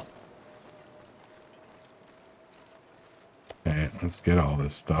 fool. Okay, let's get all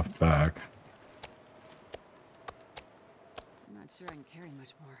this stuff back. I'm not sure I can carry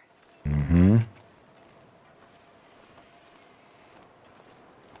much more. Mm-hmm.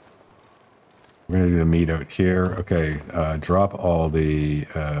 We're gonna do the meat out here. Okay, drop all the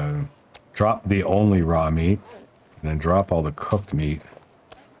drop the only raw meat, and then drop all the cooked meat.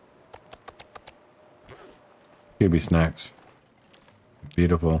 QB snacks.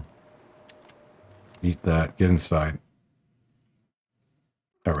 Beautiful. Eat that. Get inside.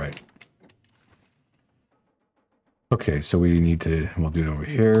 All right. Okay, so we need to, we'll do it over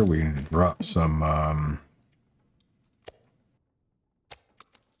here. We need to drop some,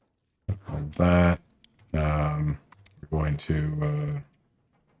 that. We're going to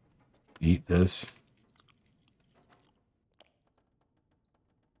eat this.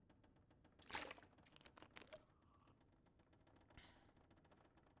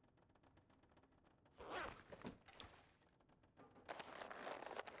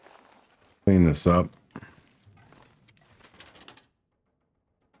 Clean this up.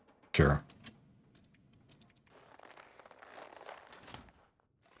 Sure.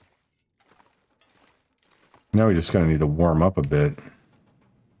 Now we just kind of need to warm up a bit.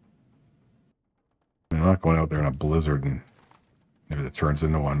 I'm not going out there in a blizzard and maybe it turns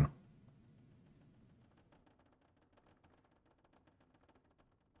into one.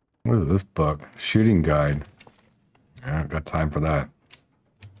 What is this book? Shooting guide. I haven't got time for that.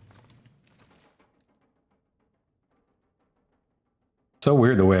 So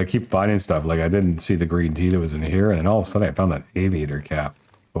weird the way I keep finding stuff. Like I didn't see the green tea that was in here, and then all of a sudden I found that aviator cap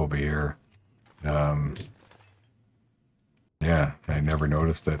over here. Yeah, I never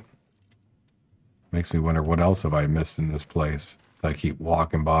noticed it. Makes me wonder what else have I missed in this place. I keep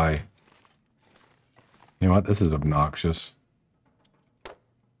walking by. You know what? This is obnoxious.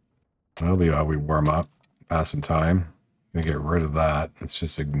 That'll be how we warm up, pass some time. Gonna get rid of that. It's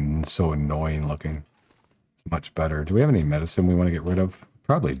just so annoying looking. It's much better. Do we have any medicine we want to get rid of?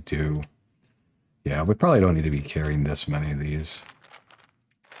 Probably do. Yeah, we probably don't need to be carrying this many of these.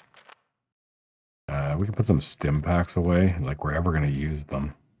 We can put some stim packs away, like we're ever going to use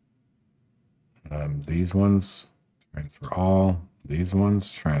them. These ones, transfer all. These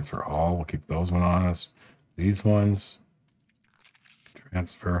ones, transfer all. We'll keep those one on us. These ones,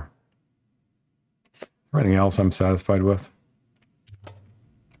 transfer. Everything else I'm satisfied with.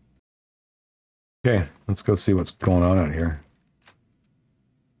 Okay, let's go see what's going on out here.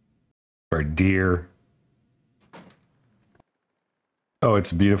 Our deer. Oh,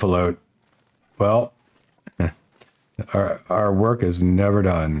 it's beautiful out. Well, our work is never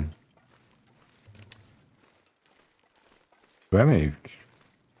done. Do I have any?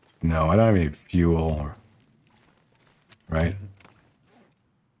 No, I don't have any fuel. Right?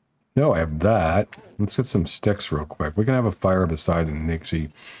 No, I have that. Let's get some sticks real quick. We can have a fire beside and actually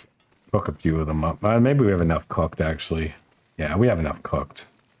cook a few of them up. Maybe we have enough cooked, actually. Yeah, we have enough cooked.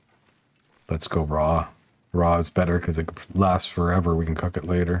 Let's go raw. Raw is better because it lasts forever. We can cook it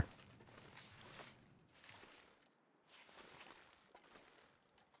later.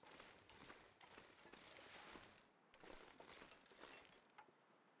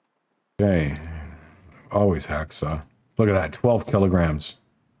 Okay. Always hacksaw. Look at that, 12 kilograms.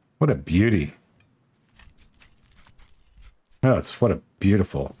 What a beauty. That's what a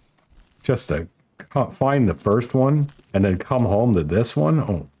beautiful. Just to find the first one and then come home to this one.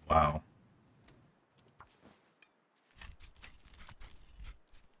 Oh, wow.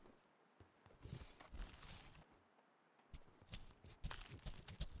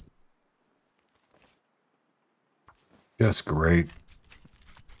 Just great.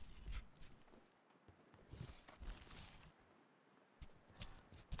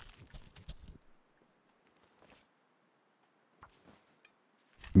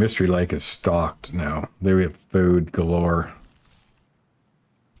 Mystery Lake is stocked now. There we have food galore.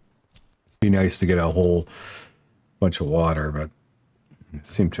 Be nice to get a whole bunch of water, but I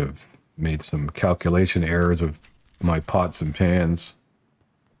seem to have made some calculation errors of my pots and pans.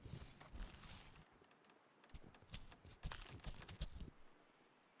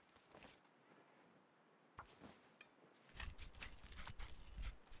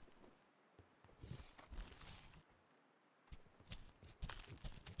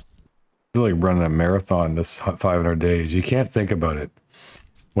 It's like running a marathon this 500 days. You can't think about it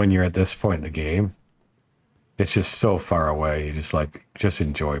when you're at this point in the game. It's just so far away. You just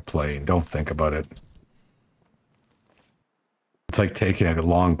enjoy playing. Don't think about it. It's like taking a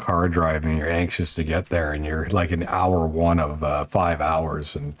long car drive and you're anxious to get there and you're like in hour one of 5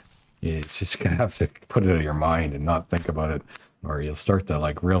 hours and it's just gonna have to put it in your mind and not think about it or you'll start to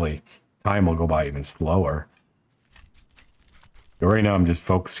like really, time will go by even slower. But right now I'm just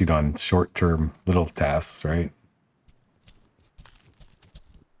focusing on short-term little tasks, right?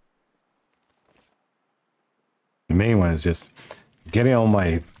 The main one is just getting all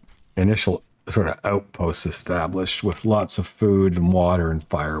my initial sort of outposts established with lots of food and water and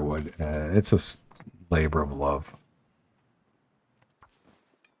firewood. It's a labor of love.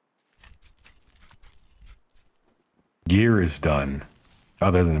 Gear is done,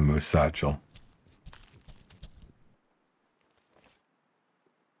 other than the moose satchel.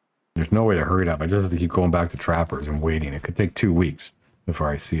 There's there's no way to hurry it up. I just have to keep going back to trappers and waiting. It could take 2 weeks before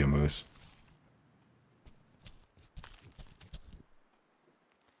I see a moose.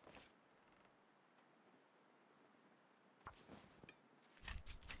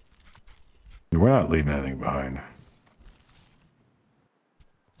 We're not leaving anything behind.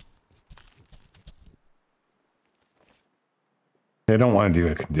 I don't want to do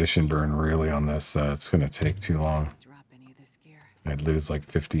a condition burn really on this. It's going to take too long. Drop any of this gear. I'd lose like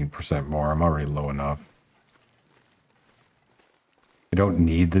 15% more. I'm already low enough. I don't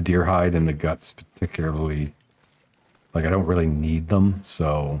need the deer hide and the guts particularly. Like, I don't really need them,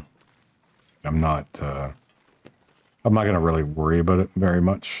 so I'm not going to really worry about it very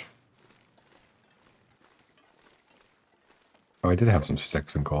much. Oh, I did have some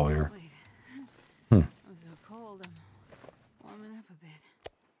sticks and coal here. Wait. Hmm. I'm so cold. I'm warming up a bit.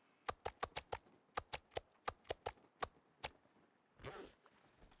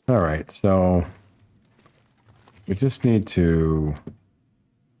 All right, so we just need to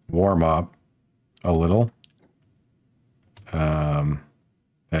warm up a little.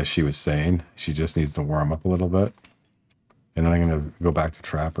 As she was saying, she just needs to warm up a little bit. And then I'm going to go back to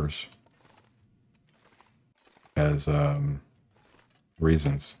trappers as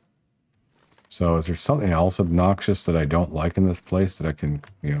reasons. So is there something else obnoxious that I don't like in this place that I can,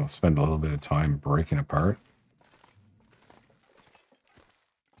 you know, spend a little bit of time breaking apart?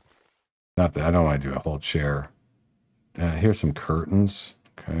 Not that I don't want to do a whole chair. Here's some curtains.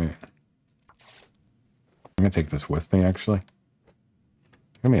 Okay. I'm going to take this with me, actually.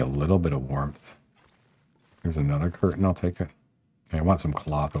 Give me a little bit of warmth. Here's another curtain. I'll take it. Okay, I want some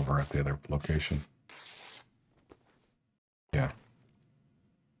cloth over at the other location. Yeah.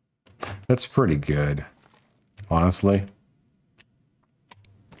 That's pretty good. Honestly.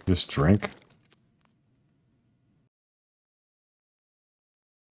 Just drink.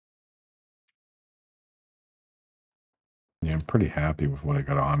 Yeah, I'm pretty happy with what I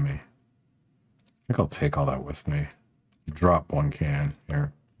got on me. I think I'll take all that with me. Drop one can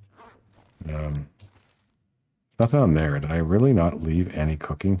here. Nothing on there. Did I really not leave any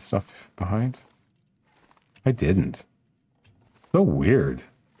cooking stuff behind? I didn't. So weird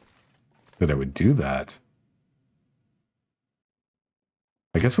that I would do that.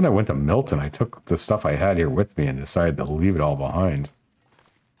 I guess when I went to Milton, I took the stuff I had here with me and decided to leave it all behind.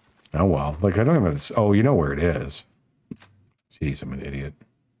 Oh well. Like, I don't even have this. Oh, you know where it is. Jeez, I'm an idiot.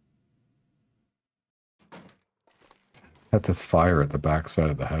 At this fire at the back side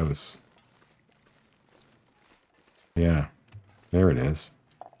of the house. Yeah, there it is.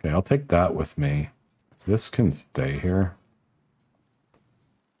 Okay, I'll take that with me. This can stay here.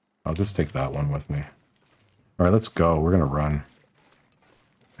 I'll just take that one with me. All right, let's go. We're going to run.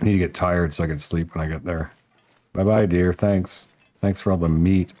 I need to get tired so I can sleep when I get there. Bye-bye, dear. Thanks. Thanks for all the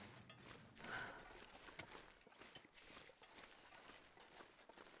meat.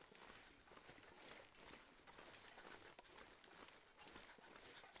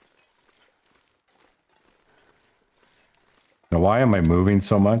 Now, why am I moving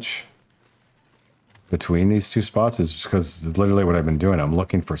so much between these two spots? Is just because literally what I've been doing. I'm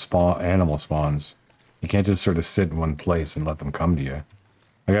looking for animal spawns. You can't just sort of sit in one place and let them come to you.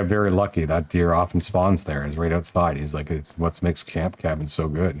 I got very lucky. That deer often spawns there. He's right outside. He's like, it's what makes camp cabins so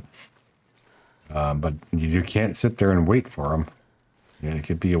good. But you can't sit there and wait for him. Yeah, it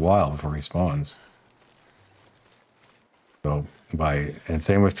could be a while before he spawns. So and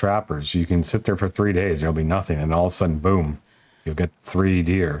same with trappers. You can sit there for 3 days. There'll be nothing, and all of a sudden, boom. You'll get 3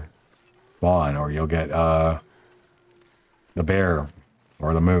 deer spawn, or you'll get the bear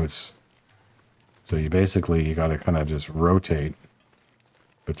or the moose. So you got to kind of just rotate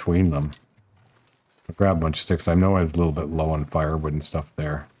between them. I'll grab a bunch of sticks. I know I was a little bit low on firewood and stuff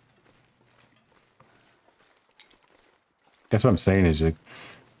there. Guess what I'm saying is you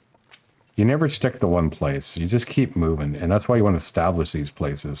never stick to one place. You just keep moving, and that's why you want to establish these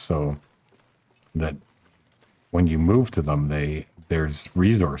places so that when you move to them, there's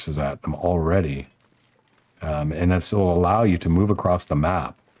resources at them already. And this will allow you to move across the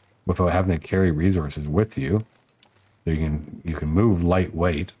map without having to carry resources with you. So you can move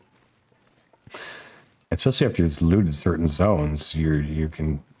lightweight. Especially after you've looted certain zones, you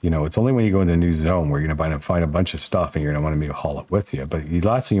can, it's only when you go into a new zone where you're going to find a bunch of stuff and you're going to want to maybe haul it with you. But the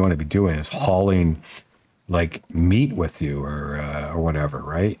last thing you want to be doing is hauling like meat with you or whatever,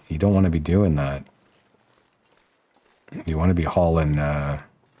 right? You don't want to be doing that. You want to be hauling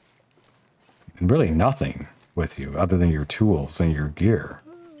really nothing with you other than your tools and your gear.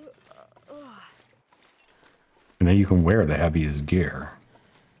 And then you can wear the heaviest gear.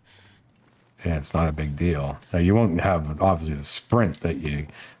 and it's not a big deal. Now, you won't have, obviously, the sprint that you...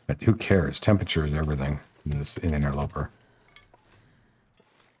 But who cares? Temperature is everything in Interloper.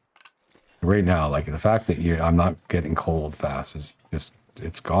 Right now, like, the fact that I'm not getting cold fast is just...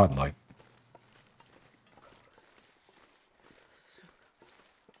 It's godlike.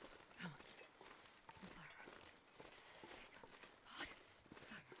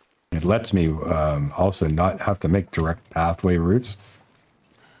 It lets me also not have to make direct pathway routes.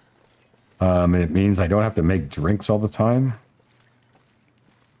 And it means I don't have to make drinks all the time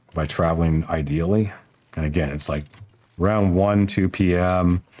by traveling ideally. And again, it's like around 1, 2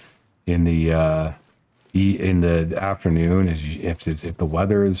 p.m. in the afternoon, if the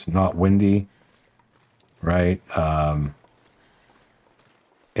weather is not windy, right? And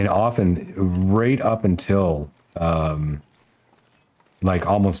often right up until like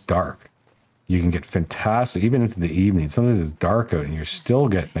almost dark, you can get fantastic, even into the evening. Sometimes it's dark out and you're still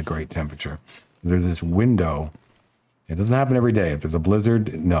getting a great temperature. There's this window. It doesn't happen every day. If there's a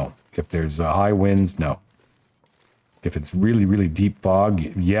blizzard, no. If there's high winds, no. If it's really, really deep fog,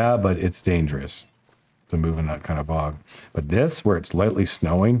 yeah, but it's dangerous to move in that kind of fog. But this, where it's lightly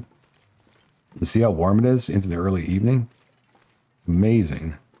snowing, you see how warm it is into the early evening?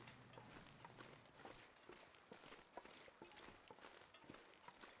 Amazing.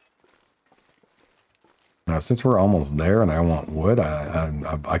 Now, since we're almost there and I want wood,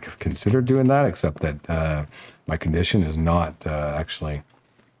 I could consider doing that, except that my condition is not actually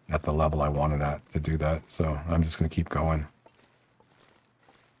at the level I wanted at to do that. So I'm just going to keep going.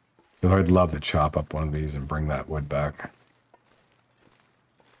 I'd love to chop up one of these and bring that wood back.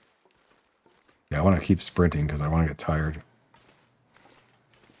 Yeah, I want to keep sprinting because I want to get tired.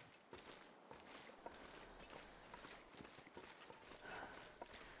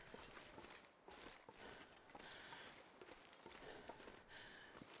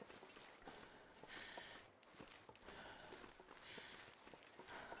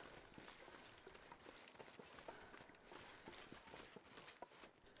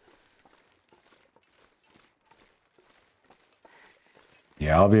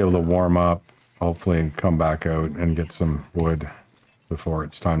 Yeah, I'll be able to warm up, hopefully, and come back out and get some wood before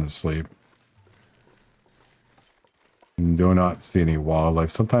it's time to sleep. Do not see any wildlife.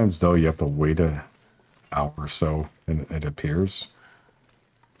 Sometimes, though, you have to wait an hour or so, and it appears.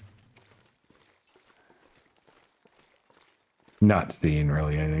 Not seeing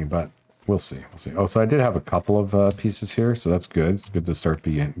really anything, but we'll see. We'll see. Oh, so I did have a couple of pieces here, so that's good. It's good to start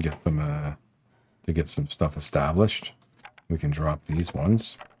to get some stuff established. We can drop these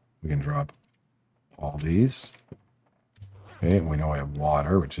ones. We can drop all these. Okay, we know I have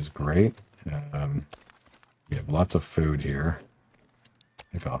water, which is great. We have lots of food here.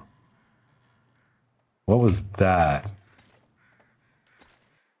 What was that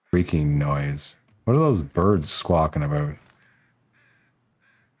creaking noise? What are those birds squawking about?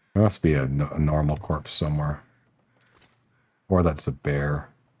 There must be a normal corpse somewhere. Or that's a bear.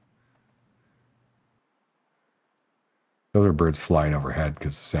 Those are birds flying overhead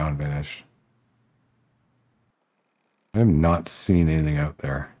because the sound vanished. I have not seen anything out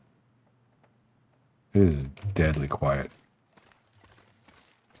there. It is deadly quiet.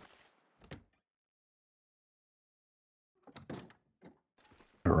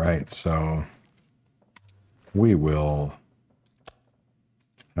 All right, so we will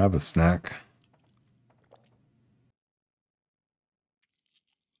have a snack.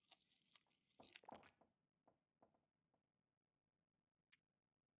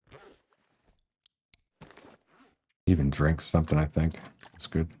 Even drink something, I think. That's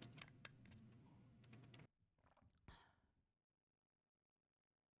good.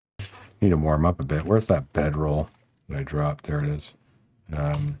 Need to warm up a bit. Where's that bedroll that I dropped? There it is.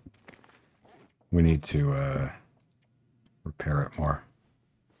 We need to repair it more.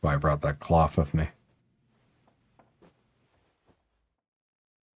 Why I brought that cloth with me.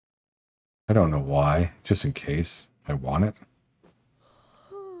 I don't know why, just in case I want it.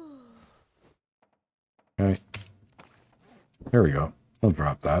 Okay. There we go. I'll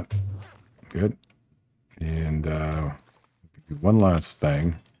drop that. Good. And do one last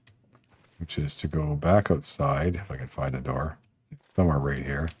thing, which is to go back outside, if I can find the door. Somewhere right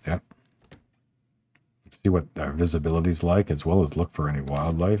here. Yep. See what our visibility's like, as well as look for any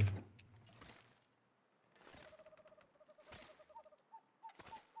wildlife.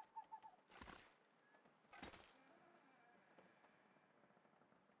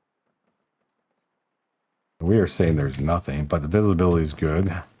 We are saying there's nothing, but the visibility is good.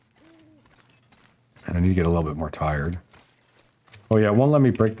 And I need to get a little bit more tired. Oh yeah, it won't let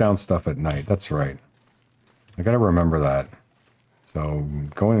me break down stuff at night. That's right. I gotta remember that. So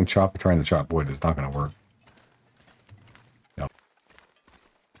going and trying to chop wood is not going to work. No.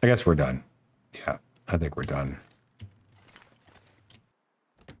 I guess we're done. Yeah, I think we're done.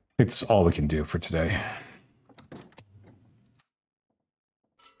 I think that's all we can do for today.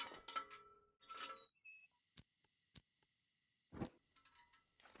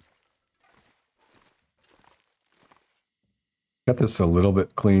 Got this a little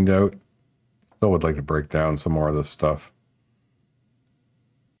bit cleaned out. Still would like to break down some more of this stuff.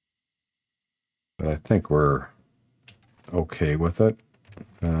 But I think we're okay with it.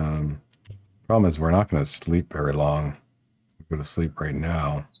 Problem is we're not going to sleep very long. Go to sleep right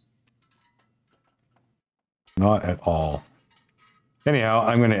now. Not at all. Anyhow,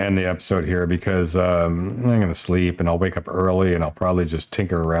 I'm going to end the episode here because I'm going to sleep and I'll wake up early and I'll probably just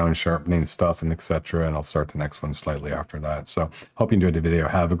tinker around sharpening stuff and etc. And I'll start the next one slightly after that. So hope you enjoyed the video.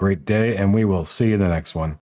 Have a great day and we will see you in the next one.